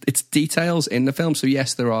fact, it's details in the film. So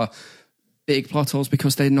yes, there are big plot holes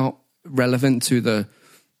because they're not relevant to the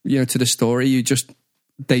story.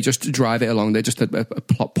 They just drive it along. They're just a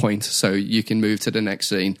plot point, so you can move to the next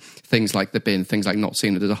scene. Things like the bin, things like not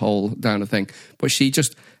seeing it as a hole down a thing. But she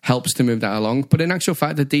just helps to move that along. But in actual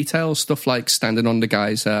fact, the details, stuff like standing on the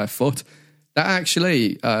guy's foot, that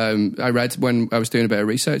actually, I read when I was doing a bit of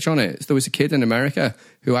research on it, there was a kid in America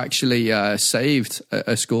who actually saved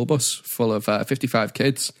a school bus full of 55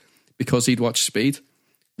 kids because he'd watched Speed.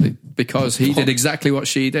 Because he did exactly what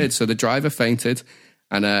she did. So the driver fainted,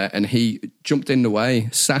 and he jumped in the way,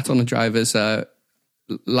 sat on the driver's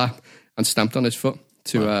lap, and stamped on his foot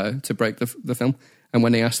to break the film. And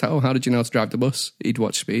when they asked, how did you know how to drive the bus? He'd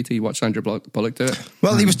watch Speed. He watched Sandra Bullock do it.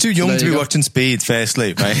 Well, he was too young to be watching Speed,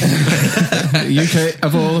 firstly, right?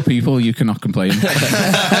 Of all the people, you cannot complain. You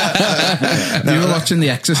were watching The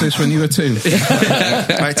Exorcist when you were 2.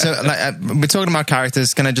 Right, so we're talking about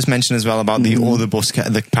characters. Can I just mention as well about the other bus,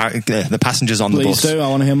 the passengers on the bus? Please do, I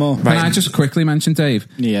want to hear more. Right. Can I just quickly mention, Dave,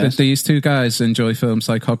 that these two guys enjoy films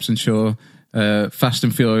like Hobbs and Shaw, Fast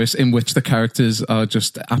and Furious, in which the characters are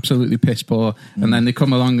just absolutely piss poor, and then they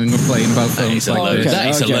come along and complain about films like this. That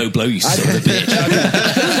is a low blow, you son of a bitch.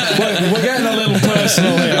 We're getting a little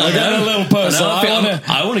personal here.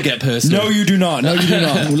 I want to get personal. No, you do not.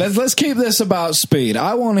 Let's keep this about Speed.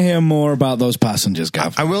 I want to hear more about those passengers,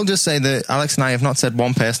 Gav. I will just say that Alex and I have not said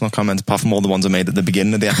one personal comment apart from all the ones I made at the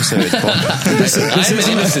beginning of the episode.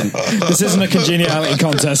 This isn't a congeniality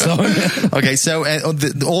contest, though. Okay, so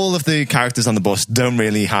all of the characters on the bus don't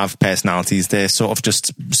really have personalities. They're sort of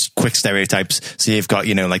just quick stereotypes. So you've got,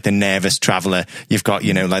 like the nervous traveller. You've got,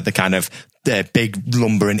 like the kind of big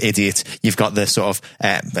lumbering idiot. You've got the sort of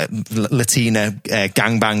Latina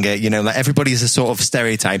gangbanger. Like everybody's a sort of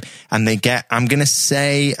stereotype, and they get, I'm going to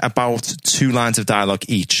say, about 2 lines of dialogue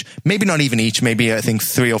each. Maybe not even each. Maybe I think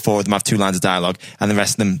 3 or 4 of them have 2 lines of dialogue, and the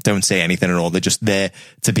rest of them don't say anything at all. They're just there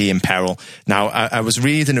to be in peril. Now, I was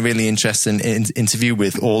reading a really interesting interview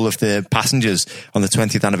with all of the passengers on the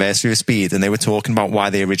 20th anniversary of Speed, and they were talking about why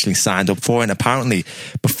they originally signed up for it. And apparently,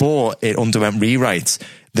 before it underwent rewrites,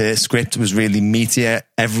 the script was really meatier.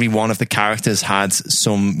 Every one of the characters had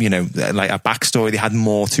some, like a backstory. They had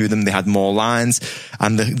more to them. They had more lines.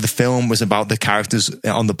 And the film was about the characters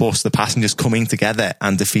on the bus, the passengers coming together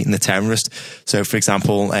and defeating the terrorist. So, for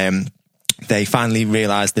example, they finally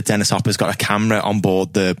realised that Dennis Hopper's got a camera on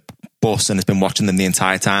board the bus and has been watching them the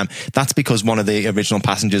entire time. That's because one of the original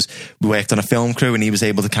passengers worked on a film crew and he was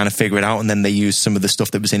able to kind of figure it out, and then they used some of the stuff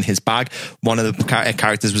that was in his bag. One of the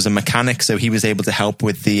characters was a mechanic, so he was able to help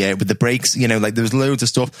with the brakes. Like there was loads of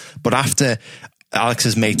stuff. But after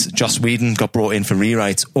Alex's mate Joss Whedon got brought in for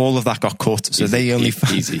rewrites, all of that got cut. So they only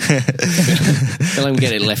easy. Tell him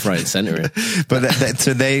get it left, right, and centre. But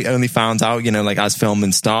so they only found out, like as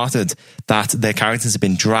filming started, that their characters had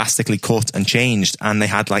been drastically cut and changed, and they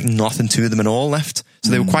had like nothing to them at all left.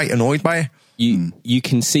 So they were quite annoyed by it. You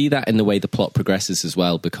can see that in the way the plot progresses as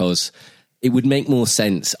well, because it would make a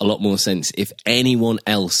lot more sense, if anyone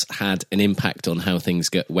else had an impact on how things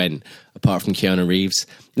went, apart from Keanu Reeves.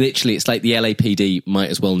 Literally, it's like the LAPD might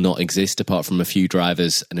as well not exist, apart from a few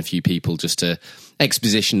drivers and a few people just to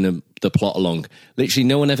exposition the plot along. Literally,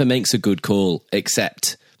 no one ever makes a good call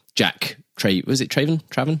except Jack. Was it Traven?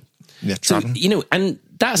 Yeah, Traven. So, and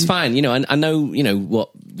that's fine. I know, what,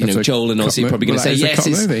 Joel and Ozzy are probably going to say, yes,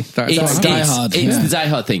 it's Die Hard. It's the Die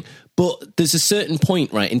Hard thing. But there's a certain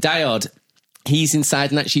point, right, in Die Hard, he's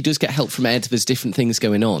inside and actually does get help from Ed. There's different things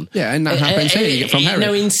going on. Yeah, and that happens here. You get from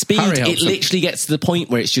Harry. In Speed, it literally gets to the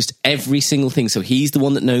point where it's just every single thing. So he's the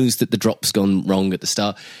one that knows that the drop's gone wrong at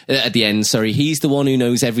the end. Sorry, he's the one who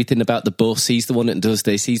knows everything about the bus. He's the one that does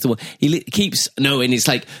this. He's the one. Keeps and it's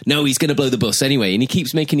like, no, he's going to blow the bus anyway. And he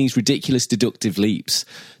keeps making these ridiculous deductive leaps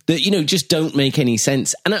that, just don't make any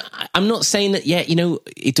sense. And I'm not saying that,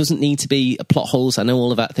 it doesn't need to be plot holes. I know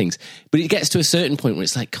all of that things. But it gets to a certain point where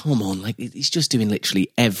it's like, come on, like, he's just doing literally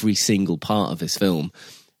every single part of this film.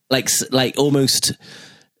 Like almost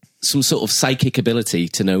some sort of psychic ability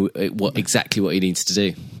to know exactly what he needs to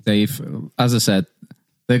do. Dave, as I said,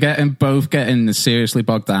 they're both getting seriously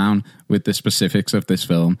bogged down with the specifics of this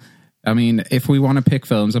film. I mean, if we want to pick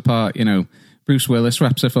films apart, Bruce Willis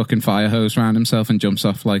wraps a fucking fire hose around himself and jumps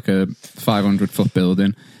off like a 500-foot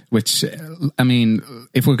building, which, I mean,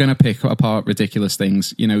 if we're going to pick apart ridiculous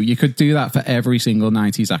things, you could do that for every single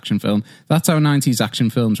 90s action film. That's how 90s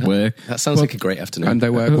action films work. That sounds like a great afternoon. And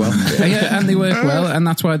they work well. Yeah, and they work well, and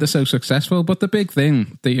that's why they're so successful. But the big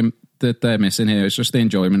thing that they're missing here is just the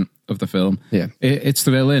enjoyment of the film. Yeah. It's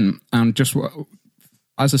thrilling, and just,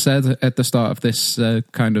 as I said at the start of this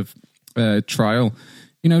kind of trial,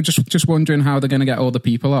 just wondering how they're going to get all the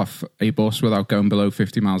people off a bus without going below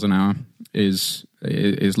 50 miles an hour is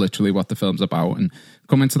literally what the film's about. And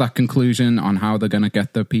coming to that conclusion on how they're going to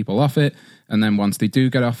get the people off it, and then once they do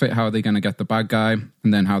get off it, how are they going to get the bad guy,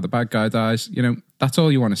 and then how the bad guy dies. That's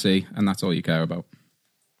all you want to see, and that's all you care about.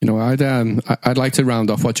 I'd like to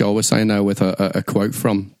round off what Joel was saying there with a quote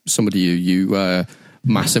from somebody you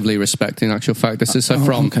massively respect. In actual fact, this is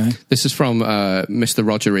from Mr.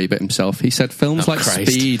 Roger Ebert himself. He said films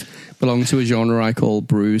Speed belong to a genre I call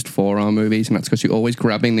bruised forearm movies, and that's because you're always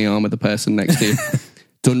grabbing the arm of the person next to you.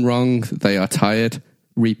 Done wrong, they are tired.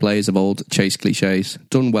 Replays of old chase cliches.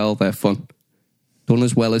 Done well, they're fun. done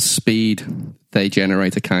as well as Speed, they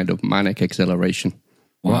generate a kind of manic exhilaration.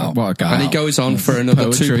 Wow. What a guy. And he goes on for another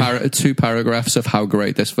Poetry. two paragraphs of how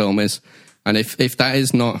great this film is. And if that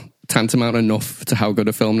is not tantamount enough to how good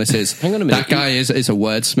a film this is, Hang on a minute. that guy is a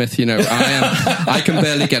wordsmith, you know. I can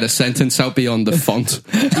barely get a sentence out beyond the font.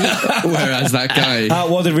 Whereas that guy...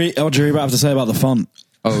 What did Rebate have to say about the font?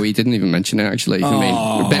 Oh, he didn't even mention it, actually. I mean,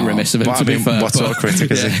 a bit remiss of him, to be fair. What sort of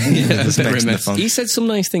critic is he? Yeah, Just a bit mention the remiss. font. He said some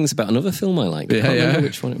nice things about another film I like. I Yeah, can't remember yeah.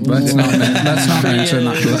 which one it was. Let's not mention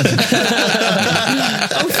that.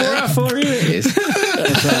 Oh, 4 out of 4, here it is.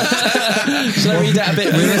 Shall I read out a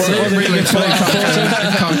bit?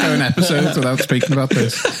 Can't go an episode without speaking about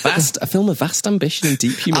this. A film of vast ambition and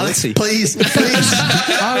deep Alex, humility. please.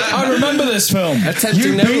 I remember this film.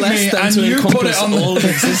 Attempting no less than to encompass all of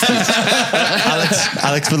existence.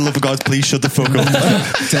 Alex, for the love of God, please shut the fuck up.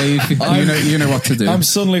 Dave, you know what to do. I'm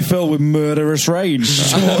suddenly filled with murderous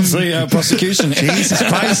rage towards the prosecution. Jesus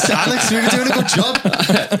Christ, Alex, you're doing a good job.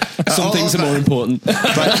 Some things are more important.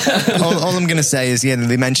 But all I'm going to say is,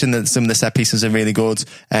 they mentioned that some of the set pieces are really good.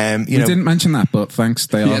 We didn't mention that, but thanks,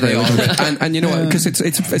 they are Yeah, they really are. good. And you know what? Because it's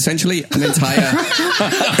essentially an entire...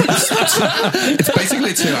 it's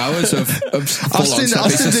basically 2 hours of full-on set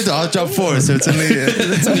Austin pieces. did our job for us, so it's only...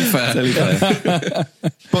 To be fair.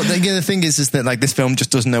 But the thing is that like this film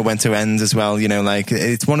just doesn't know when to end as well. Like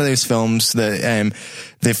it's one of those films that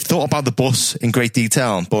they've thought about the bus in great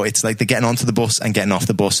detail, but it's like they're getting onto the bus and getting off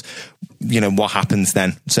the bus. What happens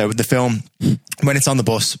then? So the film, when it's on the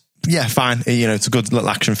bus, yeah, fine. It's a good little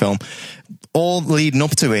action film. All leading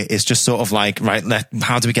up to it is just sort of like, right,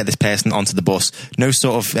 how do we get this person onto the bus? No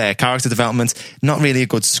sort of character development, not really a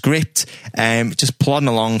good script, just plodding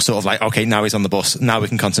along sort of like, okay, now he's on the bus, now we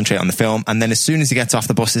can concentrate on the film. And then as soon as he gets off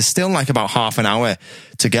the bus, there's still like about half an hour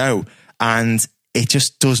to go. And it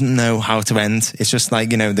just doesn't know how to end. It's just like,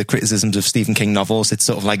 the criticisms of Stephen King novels. It's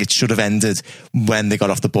sort of like it should have ended when they got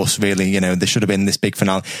off the bus, really. There should have been this big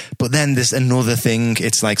finale. But then there's another thing.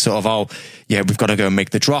 It's like sort of, oh, yeah, we've got to go and make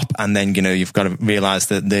the drop. And then, you've got to realize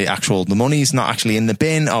that the money's not actually in the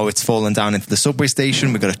bin. Oh, it's fallen down into the subway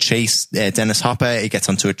station. We've got to chase Dennis Hopper. He gets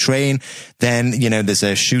onto a train. Then, there's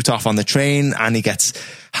a shoot off on the train and he gets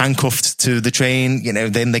handcuffed to the train.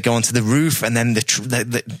 Then they go onto the roof and then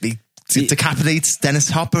the decapitates Dennis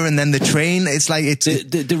Hopper and then the train. It's like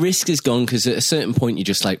the risk is gone because at a certain point you're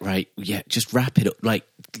just like, right, yeah, just wrap it up. Like,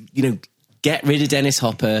 get rid of Dennis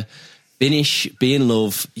Hopper, finish, be in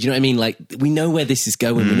love. You know what I mean? Like, we know where this is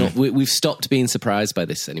going. We've stopped being surprised by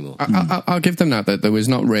this anymore. I'll give them that there was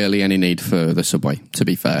not really any need for the subway, to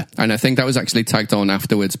be fair. And I think that was actually tagged on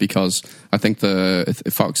afterwards because I think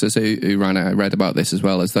the Foxes who ran it, I read about this as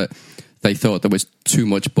well, is that they thought there was too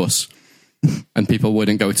much bus. And people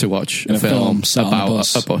wouldn't go to watch a film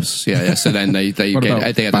about a bus. Yeah. So then they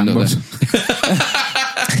had another.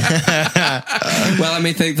 Well, I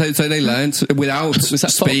mean, so they learned without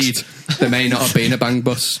Speed, there may not have been a bang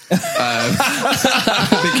bus. Because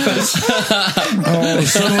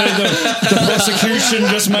Suddenly the prosecution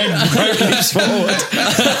just made great leaps forward.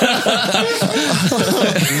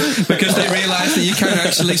 because they realised that you can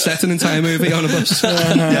actually set an entire movie on a bus.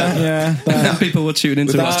 And people will tune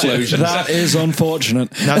into explosions. That is unfortunate.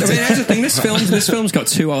 I mean, here's the thing: this film's got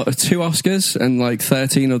two Oscars and like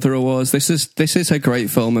 13 other awards. This is a great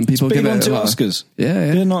film, and people give won it 2 a lot. Oscars.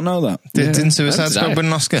 Yeah. Did not know that. Didn't Suicide Squad win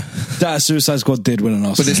an Oscar? That Suicide Squad did win an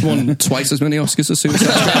Oscar. But this won twice as many Oscars as Suicide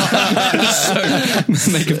Squad.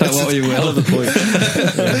 So make of that what you will.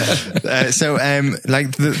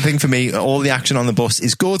 Like the thing for me, all the action on the bus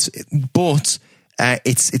is good, but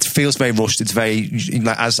it feels very rushed. It's very,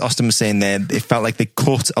 like, as Austin was saying there, it felt like they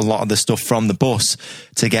cut a lot of the stuff from the bus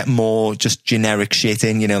to get more just generic shit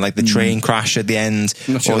in, like the train crash at the end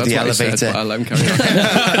I'm not sure or that's the what he elevator. said, but I'll let him carry on.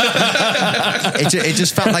 It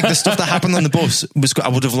just felt like the stuff that happened on the bus was good. I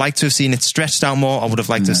would have liked to have seen it stretched out more. I would have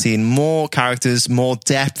liked to have seen more characters, more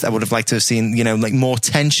depth. I would have liked to have seen, like more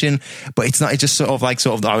tension, but it's not. It's just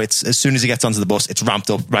it's as soon as he gets onto the bus, it's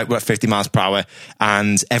ramped up, right? We're at 50 miles per hour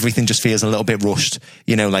and everything just feels a little bit rushed.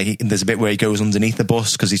 Like there's a bit where he goes underneath the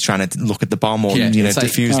bus because he's trying to look at the bomb or, it's like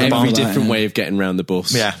defuse the bomb. every different way of getting around the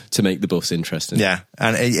bus Yeah. to make the bus interesting. Yeah,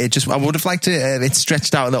 and I would have liked to it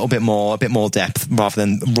stretched out a little bit more, a bit more depth rather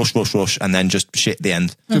than rush, and then just shit at the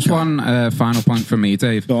end. Just one final point from me,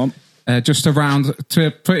 Dave. Go on. Just to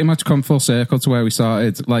pretty much come full circle to where we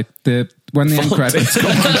started, like when the end credits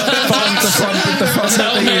come on, the font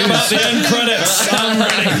that they use. The end credits. I'm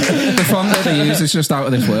ready. The font that they use is just out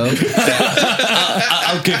of this world.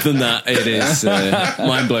 I'll give them that. It is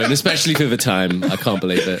mind blowing, especially for the time. I can't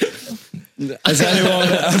believe it. Has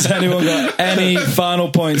anyone got any final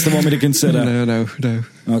points they want me to consider? No.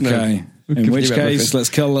 Okay. In which You case, everything. let's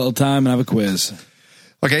kill a little time and have a quiz.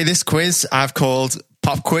 Okay, this quiz I've called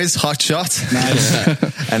Pop Quiz Hot Shot.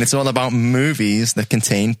 Nice. And it's all about movies that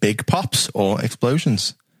contain big pops or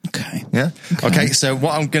explosions. Okay. Yeah. Okay, so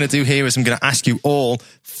what I'm going to do here is I'm going to ask you all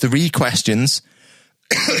 3 questions.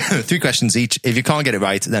 3 questions each. If you can't get it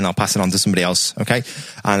right, then I'll pass it on to somebody else. Okay.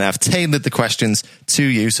 And I've tailored the questions to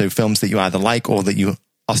you. So films that you either like or that you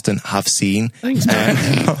often have seen. Thanks,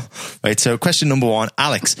 Right. So question number 1,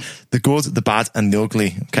 Alex, the good, the bad and the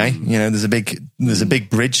ugly. Okay. You know, there's a big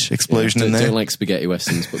bridge explosion in there. Don't like spaghetti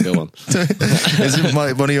westerns, but go on. Is it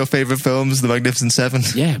one of your favorite films, The Magnificent Seven?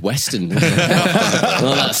 Yeah, western. Well,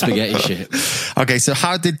 that spaghetti shit. Okay. So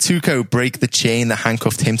how did Tuco break the chain that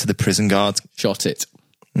handcuffed him to the prison guard? Shot it.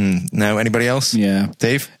 No, anybody else? Yeah.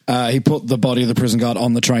 Dave? He put the body of the prison guard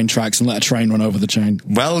on the train tracks and let a train run over the chain.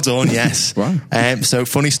 Well done, yes. Wow. So,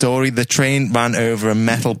 funny story, the train ran over a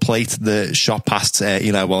metal plate that shot past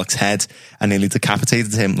Eli Wallach's head and nearly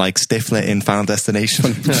decapitated him like Stifler in Final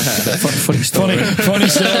Destination. Funny story. Funny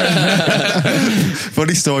story.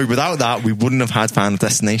 Funny story, without that, we wouldn't have had Final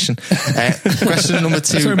Destination. Question number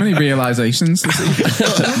 2. So many realizations.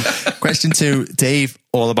 Question 2, Dave,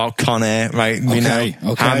 all about Con Air, right? We know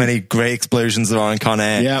how many great explosions there are in Con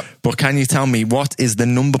Air. Yep. But can you tell me what is the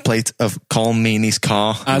number plate of Colm Meaney's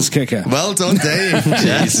car? As kicker. Well done, Dave.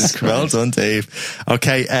 Yes, well done, Dave.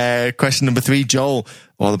 Okay, question number 3, Joel,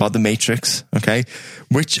 all about The Matrix. Okay,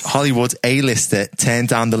 which Hollywood A-lister turned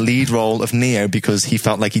down the lead role of Neo because he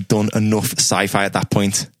felt like he'd done enough sci-fi at that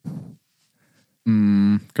point?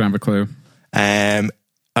 Can I have a clue?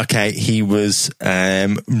 Okay, he was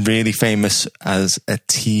really famous as a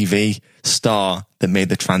TV star that made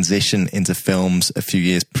the transition into films a few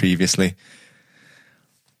years previously.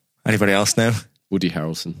 Anybody else know? Woody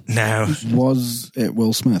Harrelson. No. Was it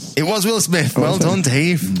Will Smith? It was Will Smith. Well done,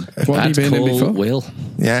 Dave. What had he been in before? Will.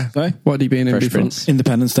 Yeah. Sorry? What had he been in Fresh before? Prince.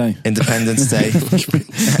 Independence Day. Independence Day.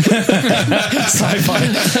 Sci-fi.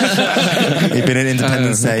 He'd been in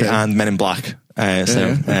Independence Day and Men in Black.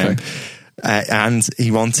 Okay. And he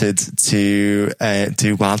wanted to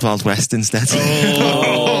do Wild Wild West instead.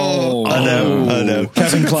 I know.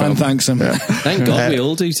 Kevin Kline thanks him. Thank God we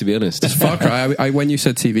all do, to be honest. Far Cry. I when you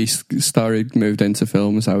said TV star who moved into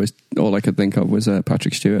films, all I could think of was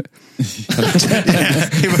Patrick Stewart.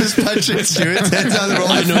 It was Patrick Stewart. Turns out the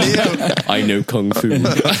role of Neo. I know Kung Fu.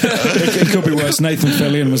 It could be worse. Nathan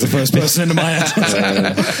Fillion was the first person into my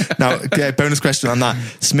head. Now, bonus question on that.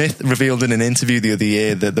 Smith revealed in an interview the other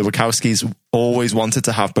year that the Wachowskis always wanted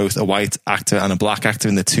to have both a white actor and a black actor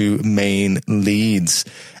in the 2 main leads.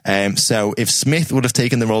 So if Smith would have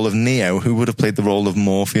taken the role of Neo, who would have played the role of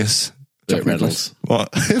Morpheus? Burt Reynolds.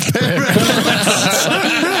 What? Can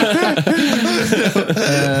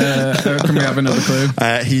we have another clue?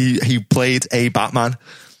 He played a Batman.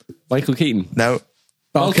 Michael Keaton. No.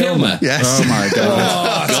 Val Kilmer. Yes. Oh my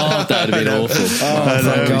god! God, that would have been awful. I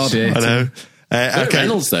know. Oh, shit. I know. Burt Okay.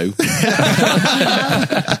 Reynolds, though.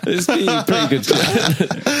 It's pretty good.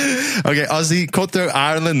 Okay, Aussie, Cutthroat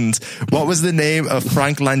Ireland. What was the name of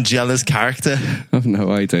Frank Langella's character? I've no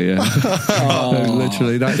idea.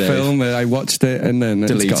 Literally, that film, I watched it and then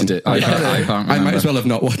it's Deleted gone. it. I can't I might remember. as well have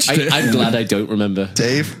not watched it. I'm glad I don't remember.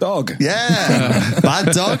 Dave? Dog. Yeah.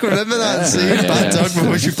 Bad Dog, remember that scene? Bad Dog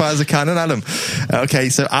before she fires a cannon at him. Okay,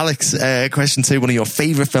 so Alex, question 2, one of your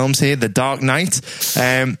favourite films here, The Dark Knight.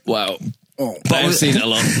 Wow. I've seen it a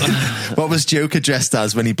lot. What was Joker dressed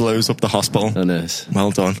as when he blows up the hospital? A nurse. Well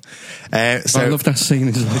done. I love that scene.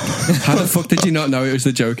 It's like, how the fuck did you not know it was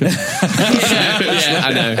the Joker? Yeah,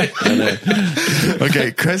 I know.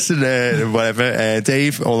 Okay, question whatever.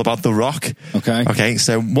 Dave, all about The Rock. Okay.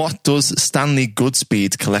 So what does Stanley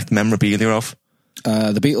Goodspeed collect memorabilia of?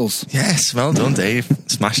 The Beatles. Yes, well done, Dave.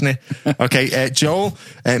 Smashing it. Okay, Joel,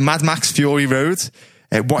 Mad Max Fury Road.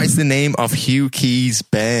 What is the name of Hugh Keys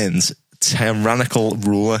Burns' tyrannical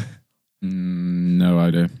ruler? No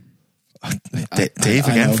idea. Dave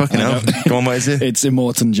I again, know, fucking I hell. know. Go on, what is it? It's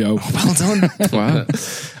Immortan Joe. Well done. Wow.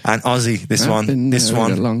 And Ozzy, this one. A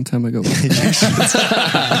long time ago. I've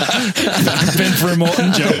been for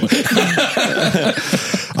Immortan Joe.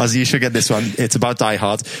 Ozzy, you should get this one. It's about Die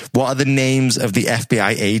Hard. What are the names of the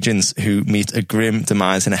FBI agents who meet a grim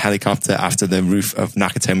demise in a helicopter after the roof of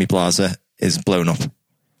Nakatomi Plaza is blown up?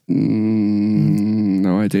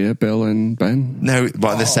 No idea. Bill and Ben. No,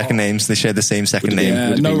 what are the second names? They share the same second name. Yeah,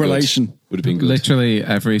 Would've no been good. relation. Would have been good. Literally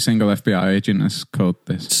every single FBI agent is called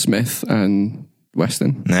this. Smith and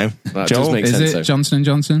Weston. No. That Joel? does make Is sense, it though. Johnson &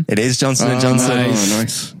 Johnson? It is Johnson & Johnson. Oh,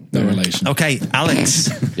 nice. No relation. Okay, Alex.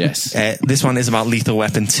 Yes. This one is about Lethal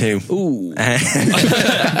Weapon 2. Ooh. Okay. I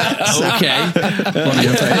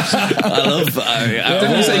love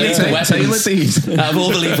Didn't you say Lethal weapons, out of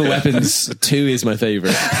all the lethal weapons, 2 is my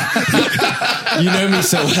favourite. You know me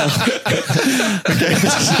so well.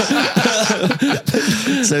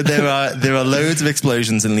 So there are loads of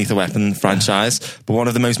explosions in Lethal Weapon franchise, but one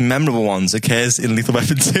of the most memorable ones occurs in Lethal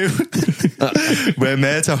Weapon 2, where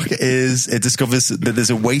Murdoch discovers that there's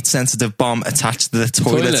a weight-sensitive bomb attached to the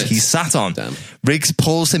toilet he sat on. Damn. Riggs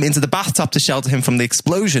pulls him into the bathtub to shelter him from the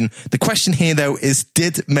explosion. The question here, though, is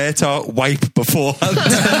did Murdoch wipe beforehand?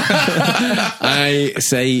 I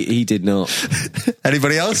say he did not.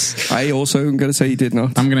 Anybody else? I also am going to say he did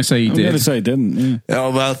not. I'm going to say he I'm going to did. say he didn't. Yeah. Oh,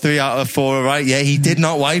 well, 3 out of 4 are right. Yeah, he did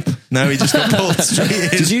not wipe. No, he just got pulled straight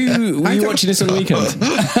in. Were you watching this on the weekend?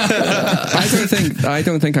 I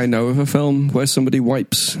don't think I know of a film where somebody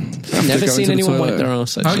wipes. I've never seen anyone wipe their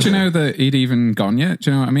arse. How do you know that he'd even gone yet? Do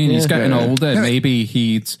you know what I mean? He's getting older. Maybe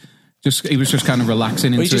he was just kind of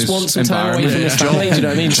relaxing into He just his wants some time away environment. from his family. Do you know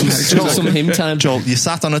what I mean? Some him time. Joel, you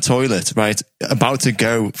sat on a toilet, right, about to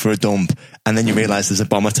go for a dump, and then you realise there's a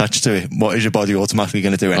bomb attached to it. What is your body automatically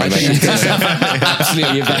going to do anyway?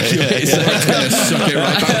 Absolutely evacuate. Suck it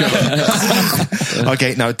right back up.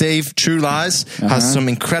 Okay, now Dave, True Lies has some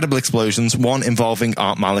incredible explosions, one involving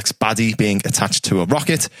Art Malik's baddie being attached to a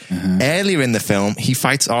rocket. Earlier in the film, he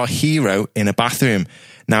fights our hero in a bathroom.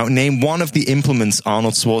 Now, name one of the implements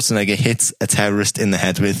Arnold Schwarzenegger hits a terrorist in the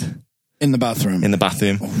head with. In the bathroom. In the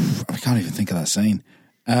bathroom. I can't even think of that scene.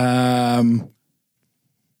 Towel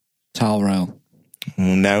rail.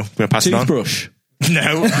 No, we're passing on. Toothbrush.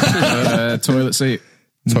 No. Toilet seat.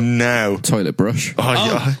 No. Toilet brush. Oh,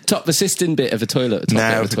 yeah. Top assistant bit of a toilet. Top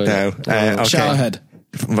No, bit of a toilet. no. Okay. Shower head.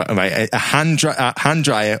 Right, a hand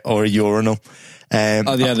dryer or a urinal.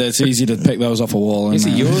 Oh, yeah, it's easy to pick those off a wall. It's a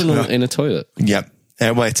urinal in a toilet. Yep.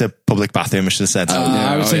 Well, it's a public bathroom, I should have said.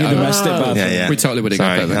 I was thinking domestic bathroom. Yeah. We totally would have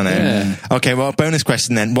got Sorry, that then. I know. Okay, well, bonus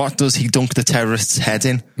question then. What does he dunk the terrorist's head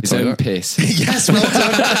in? His own piss. Yes, well done.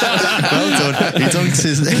 Well done. He dunks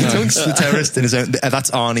the terrorist in his own... That's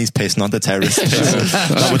Arnie's piss, not the terrorist's piss.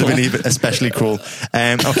 That would have been even especially cruel.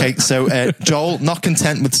 Okay, so Joel, not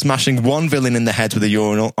content with smashing one villain in the head with a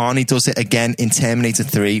urinal, Arnie does it again in Terminator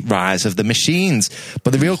 3, Rise of the Machines.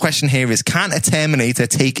 But the real question here is, can a Terminator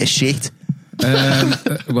take a shit?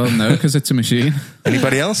 Well, no, because it's a machine.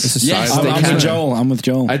 Anybody else? Yes, I'm they with can. Joel. I'm with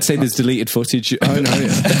Joel. I'd say there's deleted footage of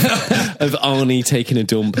Arnie taking a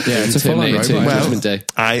dump. Yeah, it's a full-on Terminator 2 robot. Judgment Day.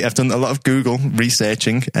 I have done a lot of Google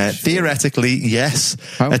researching. Theoretically, yes.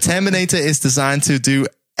 How? A Terminator is designed to do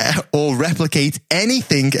or replicate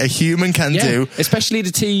anything a human can do. Especially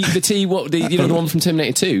the one from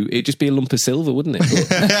Terminator 2. It'd just be a lump of silver, wouldn't it? You know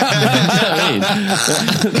what I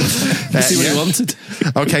mean? See what he wanted.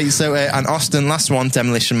 Okay, so and Austin, last one,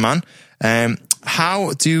 Demolition Man.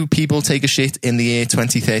 How do people take a shit in the year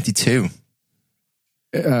 2032?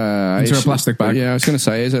 Into a plastic bag. Yeah, I was going to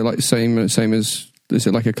say, is it like the same as? Is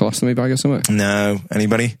it like a colostomy bag or something? No.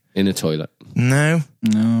 Anybody? In a toilet. No.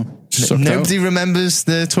 Sucked Nobody remembers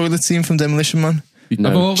the toilet scene from Demolition Man?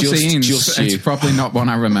 Of all the scenes, just it's you. probably not one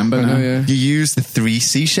I remember now. Yeah. You use the 3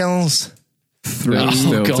 seashells.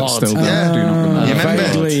 Still God. do not remember. You remember?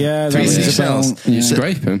 Vaguely, yeah. Three that rings a seashells. bell. You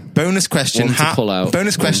scrape him. Bonus question. One to pull out.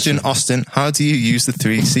 Bonus question, Austin. How do you use the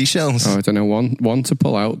 3 seashells? Oh, I don't know. One to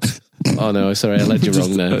pull out. Oh no, sorry, I led you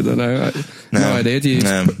wrong there. I don't know. No idea. Do you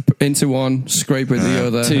No. into one, scrape with the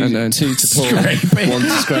other, and then Two to pull, one to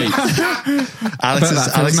scrape. Alex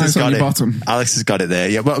that feels has nice on got your it. bottom. Alex has got it there.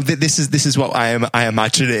 Yeah. Well, this is what I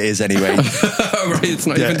imagine it is anyway. right, it's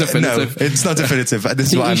not even definitive. No, it's not definitive. This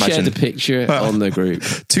is I what I think you shared imagine. the picture on the group.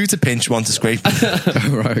 2 to pinch, 1 to scrape.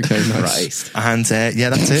 Right, okay, nice. Christ. And yeah,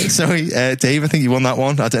 that's it. Sorry, Dave, I think you won that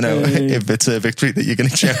one. I don't know if it's a victory that you're going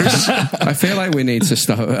to cherish. I feel like we need to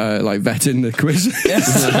start like vetting the quiz.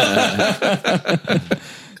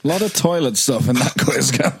 A lot of toilet stuff in that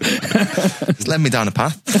quiz. It's led me down a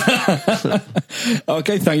path.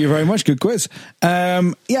 Okay, thank you very much. Good quiz.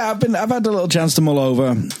 Yeah, I've had a little chance to mull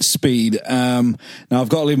over Speed. Now I've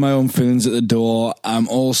got to leave my own feelings at the door. I'm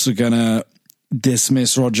also gonna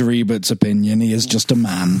dismiss Roger Ebert's opinion. He is just a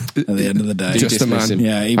man at the end of the day. Just a man. dismiss him.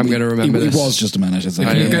 Yeah, I'm going to remember he this. was just a man, I should say.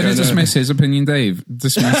 I You're Yeah, going to no. dismiss his opinion, Dave.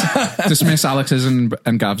 Dismiss Alex's and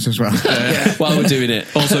Gav's as well. While we're doing it,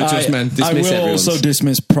 Also, just men. I dismiss will everyone's. also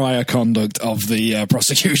dismiss prior conduct of the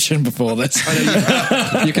prosecution before this.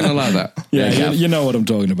 You can allow that. Yeah, you know what I'm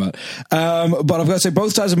talking about. But I've got to say,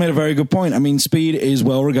 both sides have made a very good point. I mean, Speed is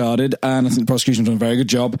well regarded, and I think the prosecution's done a very good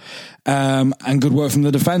job. And good work from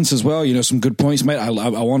the defence as well. You know, some good points made. I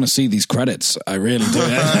want to see these credits. I really do.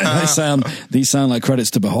 These sound like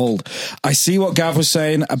credits to behold. I see what Gav was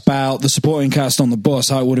saying about the supporting cast on the bus,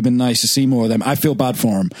 how it would have been nice to see more of them. I feel bad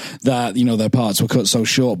for them that, their parts were cut so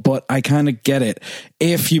short, but I kind of get it.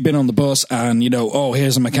 If you've been on the bus and,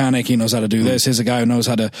 here's a mechanic, he knows how to do this, here's a guy who knows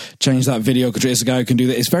how to change that video, here's a guy who can do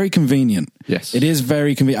that. It's very convenient. Yes. It is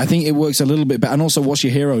very convenient. I think it works a little bit better. And also, what's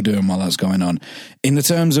your hero doing while that's going on? In the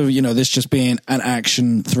terms of, this just being an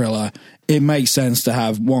action thriller, it makes sense to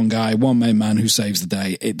have one guy, one main man who saves the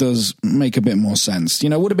day. It does make a bit more sense. It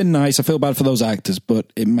would have been nice. I feel bad for those actors,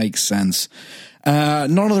 but it makes sense.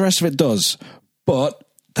 None of the rest of it does. But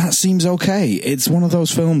that seems okay. It's one of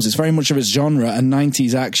those films. It's very much of its genre, a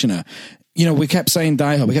 90s actioner. We kept saying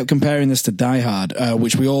Die Hard. We kept comparing this to Die Hard,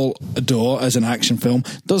 which we all adore as an action film.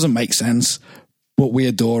 Doesn't make sense, but we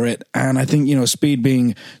adore it. And I think, Speed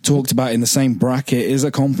being talked about in the same bracket is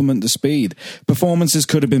a compliment to Speed. Performances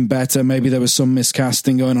could have been better. Maybe there was some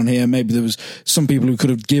miscasting going on here. Maybe there was some people who could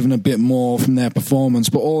have given a bit more from their performance.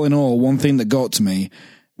 But all in all, one thing that got to me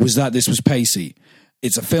was that this was pacey.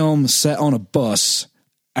 It's a film set on a bus,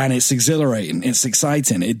 and it's exhilarating. It's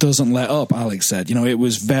exciting. It doesn't let up, Alex said. It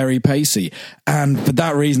was very pacey. And for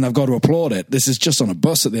that reason, I've got to applaud it. This is just on a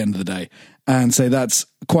bus at the end of the day. And say that's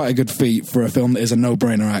quite a good feat for a film that is a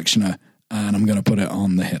no-brainer actioner. And I'm going to put it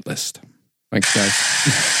on the hit list. Thanks, guys.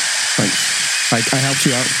 Thanks. I helped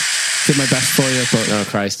you out. Did my best for you, but oh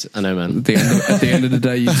Christ, I know, man. At the end of the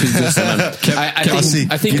day, you two just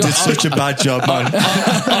I think you did such a bad job, man.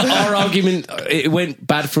 Our argument, it went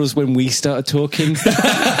bad for us when we started talking. We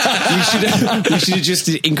should have just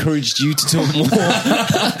encouraged you to talk more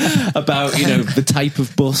about the type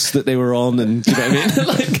of bus that they were on, and do you know what I mean,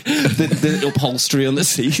 like the upholstery on the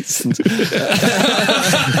seats.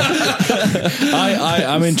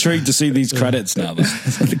 I'm intrigued to see these credits now.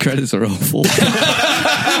 The credits are awful.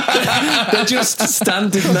 They're just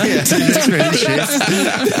standard names. They're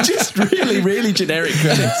just really, really generic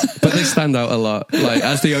credits. But they stand out a lot. Like,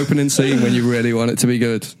 as the opening scene, when you really want it to be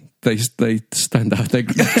good, they stand out. They're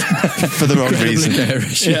for the wrong reason.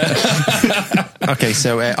 Garish. Yeah. Okay,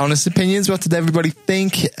 so honest opinions. What did everybody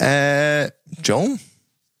think? Joel?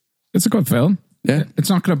 It's a good film. Yeah. It's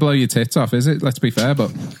not going to blow your tits off, is it? Let's be fair, but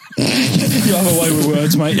you have a way with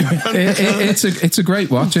words, mate. It's a great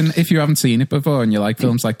watch, and if you haven't seen it before and you like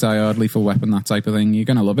films like Die Hard, Lethal Weapon, that type of thing, you're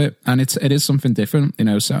going to love it. And it is something different,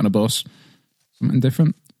 set on a bus, something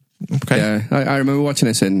different. Okay. Yeah, I remember watching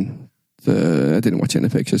this I didn't watch it in the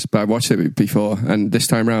pictures, but I watched it before, and this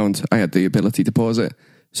time round I had the ability to pause it.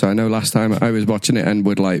 So I know last time I was watching it and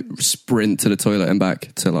would sprint to the toilet and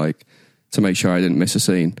back to make sure I didn't miss a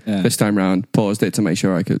scene. Yeah. This time round, paused it to make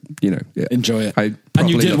sure I could, enjoy it. And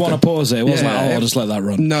you did want to pause it. It wasn't I'll just let that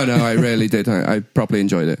run. No, I really did. I properly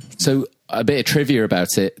enjoyed it. So a bit of trivia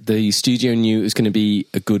about it. The studio knew it was going to be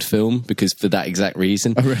a good film because for that exact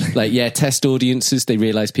reason. Oh, really? Test audiences, they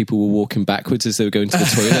realised people were walking backwards as they were going to the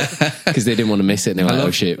toilet because they didn't want to miss it. And they were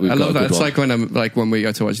oh shit, we've got a good that. It's one. like when we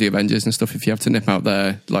go to watch the Avengers and stuff, if you have to nip out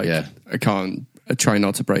there, I try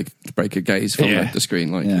not to break a gaze from the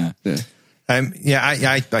screen. I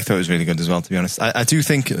thought it was really good as well, to be honest. I do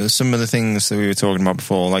think some of the things that we were talking about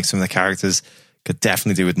before, like some of the characters, could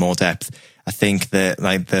definitely do with more depth. I think that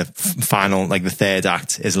the final, the third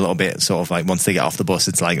act is a little bit sort of once they get off the bus,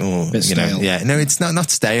 it's stale. No, it's not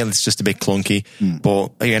stale. It's just a bit clunky.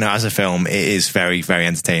 But as a film, it is very, very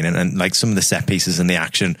entertaining, and some of the set pieces and the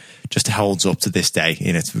action just holds up to this day.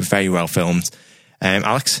 It's very well filmed.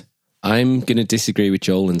 Alex? I'm going to disagree with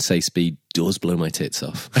Joel and say Speed does blow my tits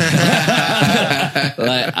off. I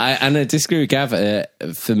disagree with Gav.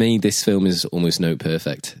 For me, this film is almost note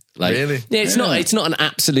perfect. Really? Yeah, it's not an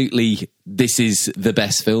absolutely this is the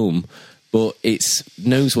best film, but it's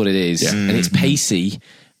knows what it is, and it's pacey.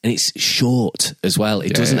 And it's short as well.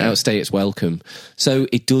 It doesn't outstay its welcome. So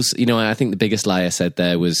it does, I think the biggest lie I said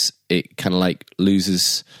there was it kind of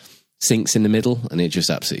sinks in the middle, and it just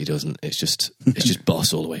absolutely doesn't. It's just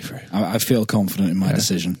boss all the way through. I feel confident in my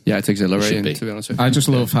decision. Yeah, it's exhilarating, to be honest with you. I just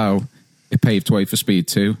love how it paved way for Speed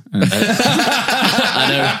 2. I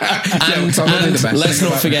know. And let's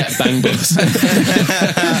not forget Bang Bus.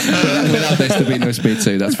 Without this, there'd be no Speed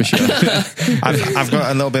 2, that's for sure. I've got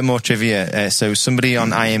a little bit more trivia. So somebody on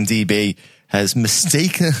IMDb has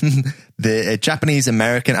mistaken the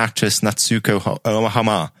Japanese-American actress Natsuko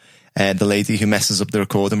Ohama, the lady who messes up the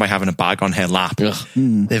recording by having a bag on her lap.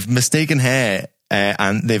 They've mistaken her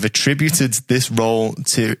and they've attributed this role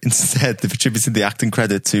to, instead, they've attributed the acting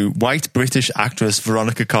credit to white British actress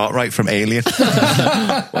Veronica Cartwright from Alien.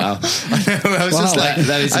 Wow. I was just like,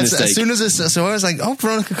 that is a mistake. as soon as I was like, oh,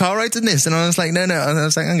 Veronica Cartwright did this, and I was like, no, and I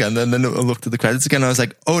was like, hang on, and then I looked at the credits again, and I was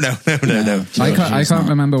like, oh no. I can't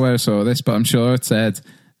remember where I saw this, but I'm sure it said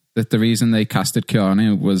that the reason they casted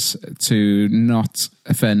Keanu was to not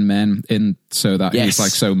offend men, in so that Yes. he's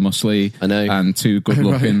like so muscly I know. and too good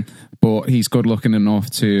looking, but he's good looking enough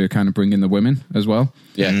to kind of bring in the women as well.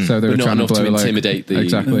 Yeah. So they But were not trying to enough play to like, intimidate the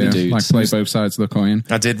dudes. like play both sides of the coin.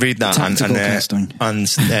 I did read that, Tactical casting.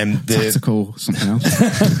 Tactical something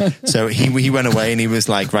else. So he went away and he was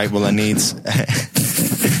like, right, well, I need.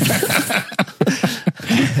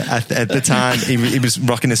 At the time, he was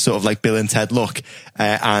rocking this sort of like Bill and Ted look,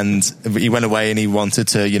 and he went away and he wanted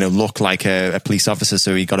to, look like a police officer.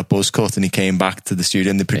 So he got a buzz cut and he came back to the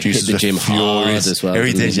studio, and the producers hit the gym were furious hard as well, Oh,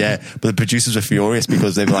 he didn't did, he? yeah. But the producers were furious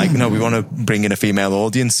because they were like, no, we want to bring in a female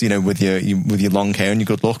audience, with your long hair and your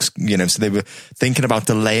good looks, So they were thinking about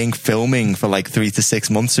delaying filming for like 3 to 6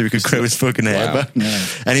 months so he could grow his fucking hair back. Yeah.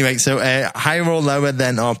 Anyway, so higher or lower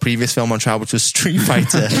than our previous film on trial, which was Street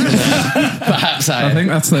Fighter. Perhaps I think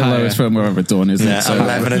that's the lowest film we've ever done, isn't Yeah, it? So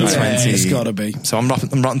 11 and 20. Yeah, it's gotta be. So on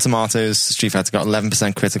Rotten Tomatoes, Street Fighter got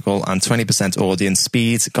 11% critical and 20% audience.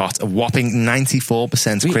 Speed got a whopping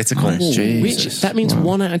 94% critical. Which that means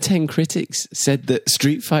 1 out of 10 critics said that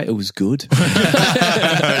Street Fighter was good. Which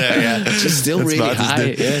is still That's really mad, high. isn't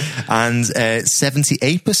it? Yeah. And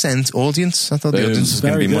 78% audience. I thought the Boom. audience was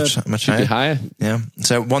going to be Very much Should be higher. higher. Yeah.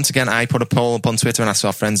 So once again, I put a poll up on Twitter and asked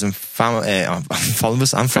our friends and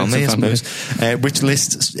followers and family, I suppose, which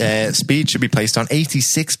list Speed should be placed on.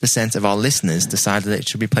 86% of our listeners decided that it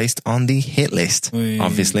should be placed on the hit list,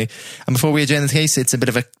 obviously. And before we adjourn the case,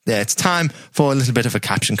 it's time for a little bit of a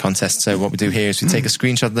caption contest. So what we do here is we take a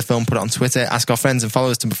screenshot of the film, put it on Twitter, ask our friends and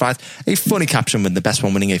followers to provide a funny caption, with the best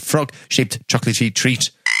one winning a frog-shaped chocolatey treat.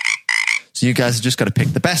 So you guys have just got to pick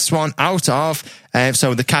the best one out of.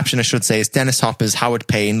 So the caption, I should say, is Dennis Hopper's Howard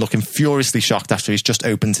Payne looking furiously shocked after he's just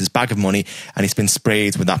opened his bag of money and he's been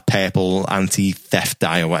sprayed with that purple anti-theft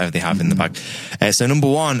dye or whatever they have in the bag. So number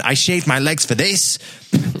 1, I shaved my legs for this.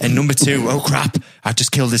 And number 2, oh crap, I've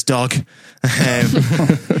just killed this dog.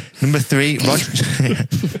 Number 3,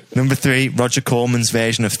 Roger Corman's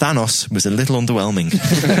version of Thanos was a little underwhelming.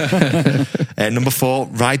 Number 4,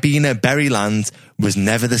 Ribena Berryland was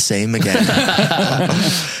never the same again.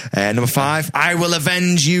 Number 5, I will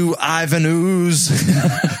avenge you, Ivan Ooze.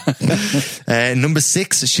 Number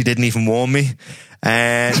 6, she didn't even warn me.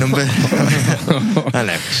 Number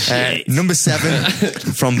 7,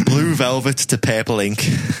 from blue velvet to purple ink.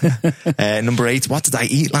 Number 8, what did I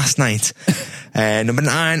eat last night? Number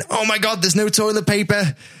 9, oh my god, there's no toilet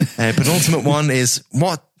paper. Penultimate one is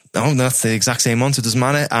what? Oh, that's the exact same one, so it doesn't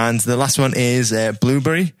matter. And the last one is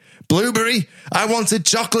blueberry. Blueberry, I wanted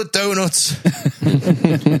chocolate donuts. I'm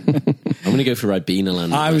going to go for Ribena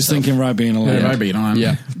Land. I was thinking Ribena Land. Ribena,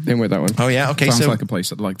 Yeah, in with that one. Oh yeah, okay. Sounds So like a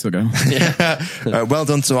place I'd like to go. well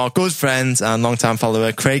done to our good friend and long-time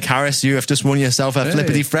follower Craig Harris. You have just won yourself a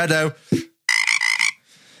Flippity Freddo.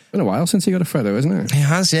 Been a while since he got a Freddo, isn't it? He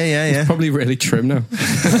has, yeah. Probably really trim now.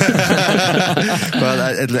 Well,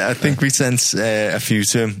 I think we sent a few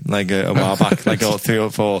to him like a while back, like 3 or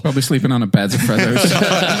 4. Probably sleeping on a bed of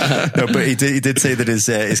Freddos. No, but he did say that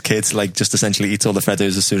his kids like just essentially eat all the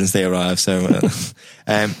Freddos as soon as they arrive. So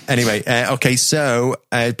anyway, okay. So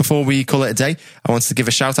before we call it a day, I wanted to give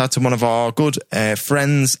a shout out to one of our good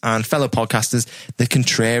friends and fellow podcasters, the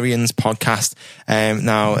Contrarians podcast.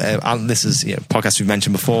 Now this is a podcast we've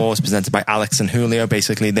mentioned before. It's presented by Alex and Julio.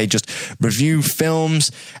 Basically, they just review films,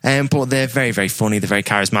 but they're very, very funny. They're very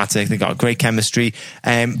charismatic. They've got great chemistry.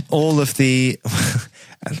 All of the...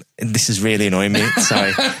 This is really annoying me.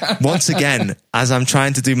 Sorry. Once again, as I'm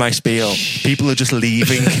trying to do my spiel, people are just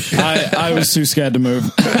leaving. I was too scared to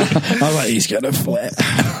move. I was like, he's going to flip.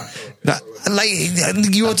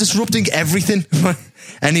 You're disrupting everything.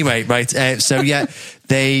 Anyway, right. So yeah,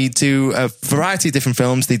 they do a variety of different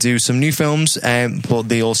films. They do some new films, but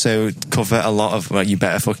they also cover a lot of. Well, you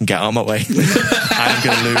better fucking get on my way. I'm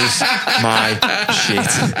going to lose my shit.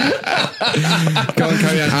 Go on,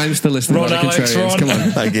 carry on. I'm still listening. Run, to the Alex, Contrarians. run. Come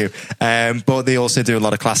on. Thank you. But they also do a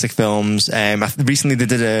lot of classic films. Recently, they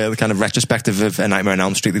did a kind of retrospective of A Nightmare on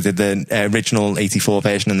Elm Street. They did the original '84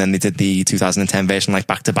 version, and then they did the 2010 version, like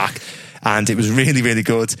back to back. And it was really, really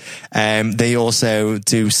good. They also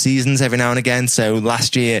do seasons every now and again. So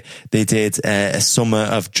last year they did a summer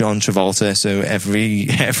of John Travolta. So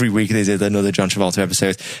every week they did another John Travolta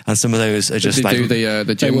episode, and some of those are just Did they like do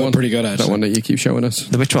the gym were one? pretty good, actually. That one that you keep showing us.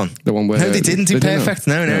 the which one? The one where no, they didn't do they didn't. Perfect.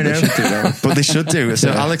 No. They should do that one. But they should do. So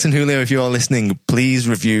Alex and Julio, if you are listening, please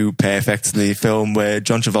review Perfect, the film where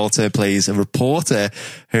John Travolta plays a reporter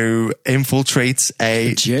who infiltrates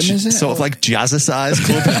a gym, is it? sort of like jazzercise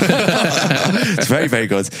club. It's very, very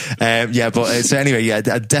good. So anyway, I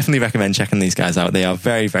definitely recommend checking these guys out. They are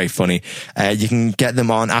very, very funny. You can get them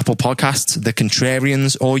on Apple Podcasts, The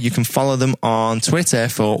Contrarians, or you can follow them on Twitter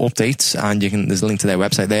for updates, and there's a link to their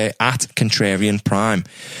website there at Contrarian Prime.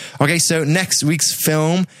 Okay, so next week's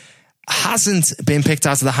film hasn't been picked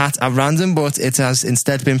out of the hat at random, but it has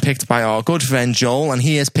instead been picked by our good friend Joel, and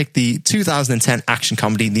he has picked the 2010 action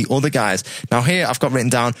comedy The Other Guys. Now here I've got written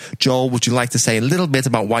down, Joel, would you like to say a little bit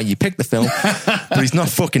about why you picked the film? But he's not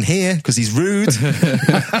fucking here because he's rude.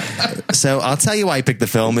 So I'll tell you why he picked the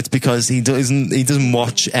film. It's because he doesn't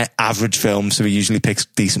watch average films, so he usually picks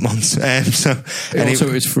decent ones. Also,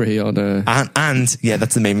 it was free on and yeah,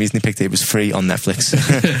 that's the main reason he picked it. It was free on Netflix.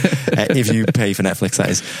 If you pay for Netflix, that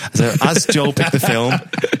is. So as Joel picked the film,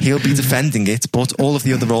 he'll be defending it, but all of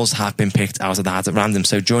the other roles have been picked out of the hat at random.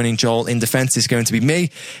 So joining Joel in defense is going to be me.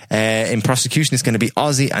 In prosecution is going to be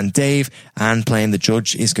Ozzy and Dave, and playing the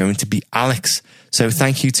judge is going to be Alex. So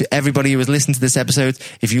thank you to everybody who has listened to this episode.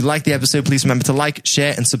 If you like the episode, please remember to like,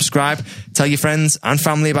 share and subscribe. Tell your friends and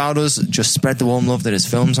family about us. Just spread the warm love that is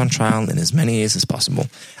Films on Trial in as many ears as possible.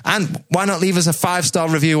 And why not leave us a 5-star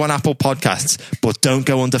review on Apple Podcasts? But don't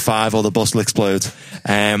go under 5 or the bus will explode.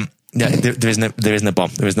 Yeah, there isn't a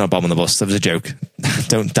bomb. There is no bomb on the bus. That was a joke.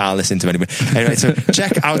 Don't dial this into anybody. Anyway, so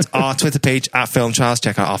check out our Twitter page at Film Trials.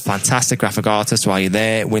 Check out our fantastic graphic artist while you're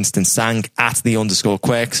there, Winston Sang at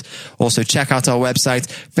 _Quirks. Also check out our website,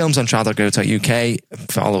 filmsontrial.co.uk.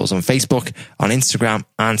 Follow us on Facebook, on Instagram,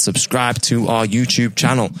 and subscribe to our YouTube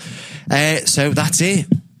channel. So that's it.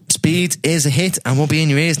 Speed is a hit, and we'll be in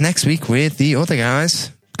your ears next week with The Other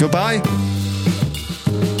Guys. Goodbye.